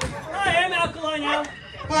 I am alkali now.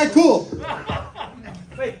 All right, cool.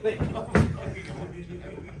 Wait.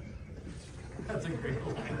 That's a great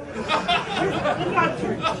one.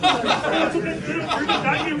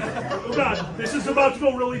 Oh God, this is about to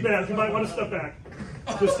go really bad. You might want to step back.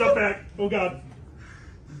 Just step back. Oh God.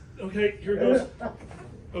 Okay, here it goes.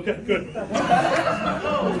 Okay, good. Yeah.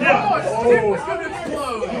 It was going to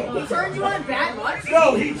explode. He turned you on bad much?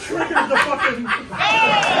 No, he triggered the fucking...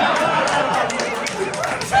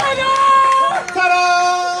 Ta-da!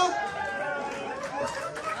 Ta-da!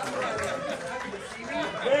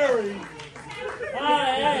 Very.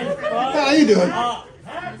 How you doing?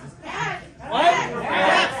 What?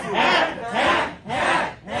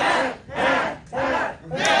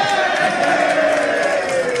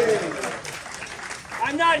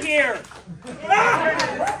 I'm not here.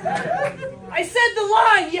 I said the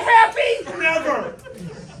line. You happy? Never.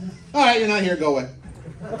 All right, you're not here. Go away.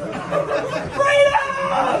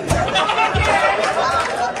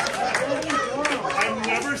 I'm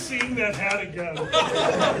never seeing that hat again.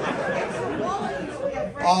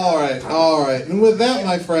 All right. And with that,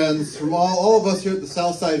 my friends, from all of us here at the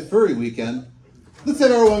Southside Furry Weekend, let's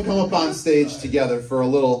have everyone come up on stage together for a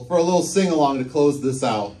little sing-along to close this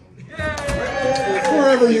out.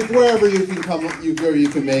 Wherever you can come, where you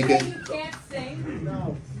can make it. You can't sing.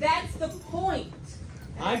 No. That's the point.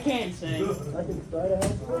 I can't sing. I can start out.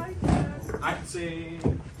 I can sing.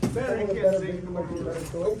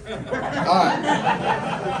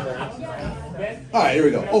 All right, here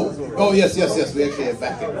we go. Oh, yes. We actually have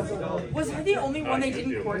backing. Was I the only one they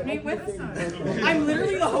didn't coordinate with? I'm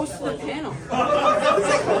literally the host of the panel.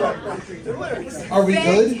 Are we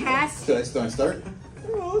good? Fantastic. Should I start?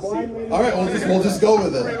 All right, we'll just go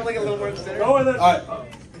with it. Go with it. All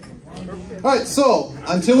right. So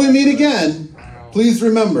until we meet again, please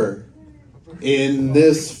remember, in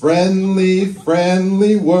this friendly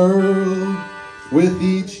world, with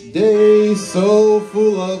each day so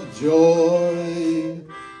full of joy,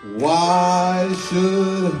 why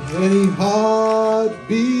should any heart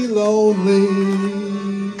be lonely?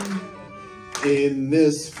 In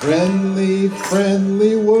this friendly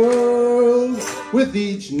world, with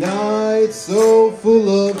each night so full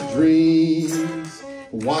of dreams,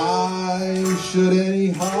 why should any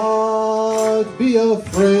heart be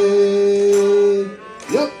afraid?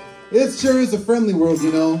 Yep, it sure is a friendly world,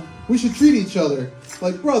 you know. We should treat each other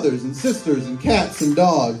like brothers and sisters and cats and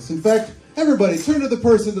dogs. In fact, everybody turn to the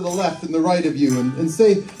person to the left and the right of you and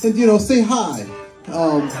say hi.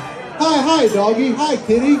 Hi doggy, hi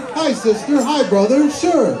kitty, hi sister, hi brother,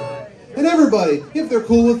 sure. And everybody, if they're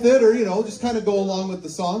cool with it or, just kind of go along with the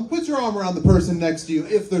song, put your arm around the person next to you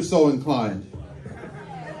if they're so inclined.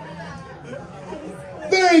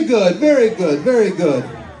 Very good.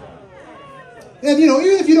 And,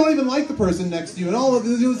 even if you don't even like the person next to you and all of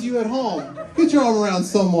this is you at home, get your arm around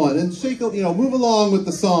someone and move along with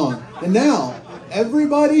the song. And now,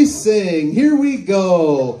 everybody sing. Here we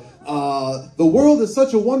go. The world is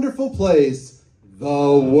such a wonderful place. The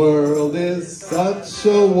world is such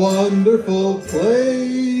a wonderful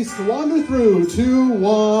place to wander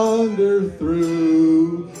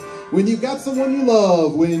through. When you've got someone you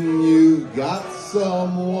love,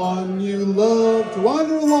 to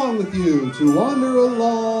wander along with you,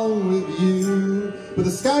 With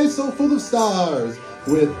the sky so full of stars,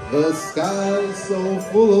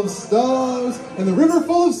 and the river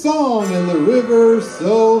full of song,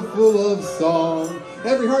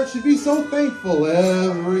 Every heart should be so thankful,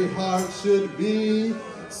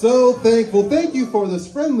 Thank you for this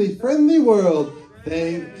friendly world.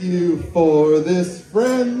 Thank you for this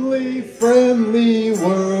friendly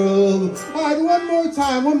world. All right, one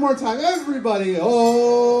more time, everybody. Oh,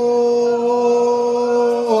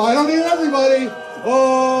 I don't hear everybody.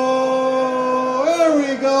 Oh, there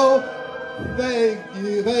we go.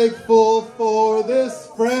 Thankful for this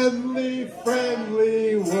friendly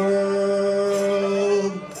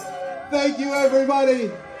world. Thank you,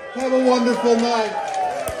 everybody. Have a wonderful night.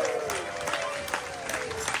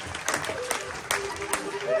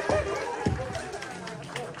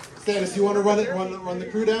 Stannis, you want to run the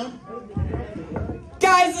crew down?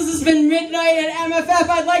 Guys, this has been Midnight at MFF.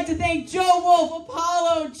 I'd like to thank Joe Wolf,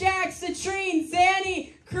 Apollo, Jack, Citrine,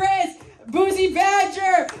 Zanny, Chris, Boozy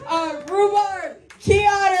Badger, Rhubarb, Key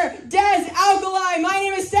Otter, Dez, Alkali. My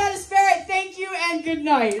name is Status Ferret. Thank you and good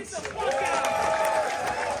night.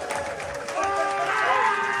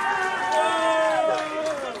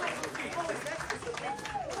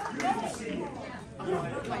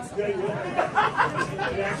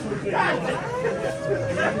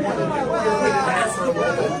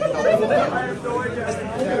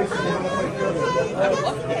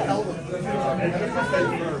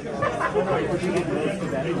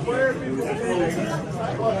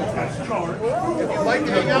 If you'd like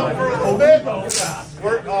to hang out for a little bit,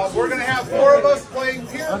 we're going to have 4 of us playing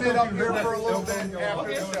Pyramid up here for a little bit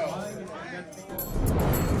after the show.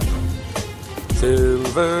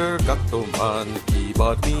 Silver got the man, he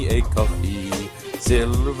bought me a coffee.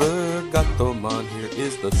 Silver Gatoman, here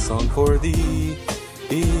is the song for thee.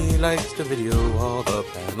 He likes to video all the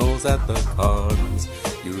panels at the cons.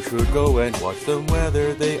 You should go and watch them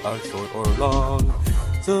whether they are short or long.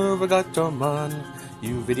 Silver Gatoman,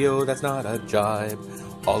 you video that's not a jibe.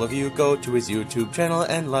 All of you go to his YouTube channel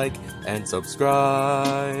and like and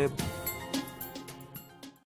subscribe.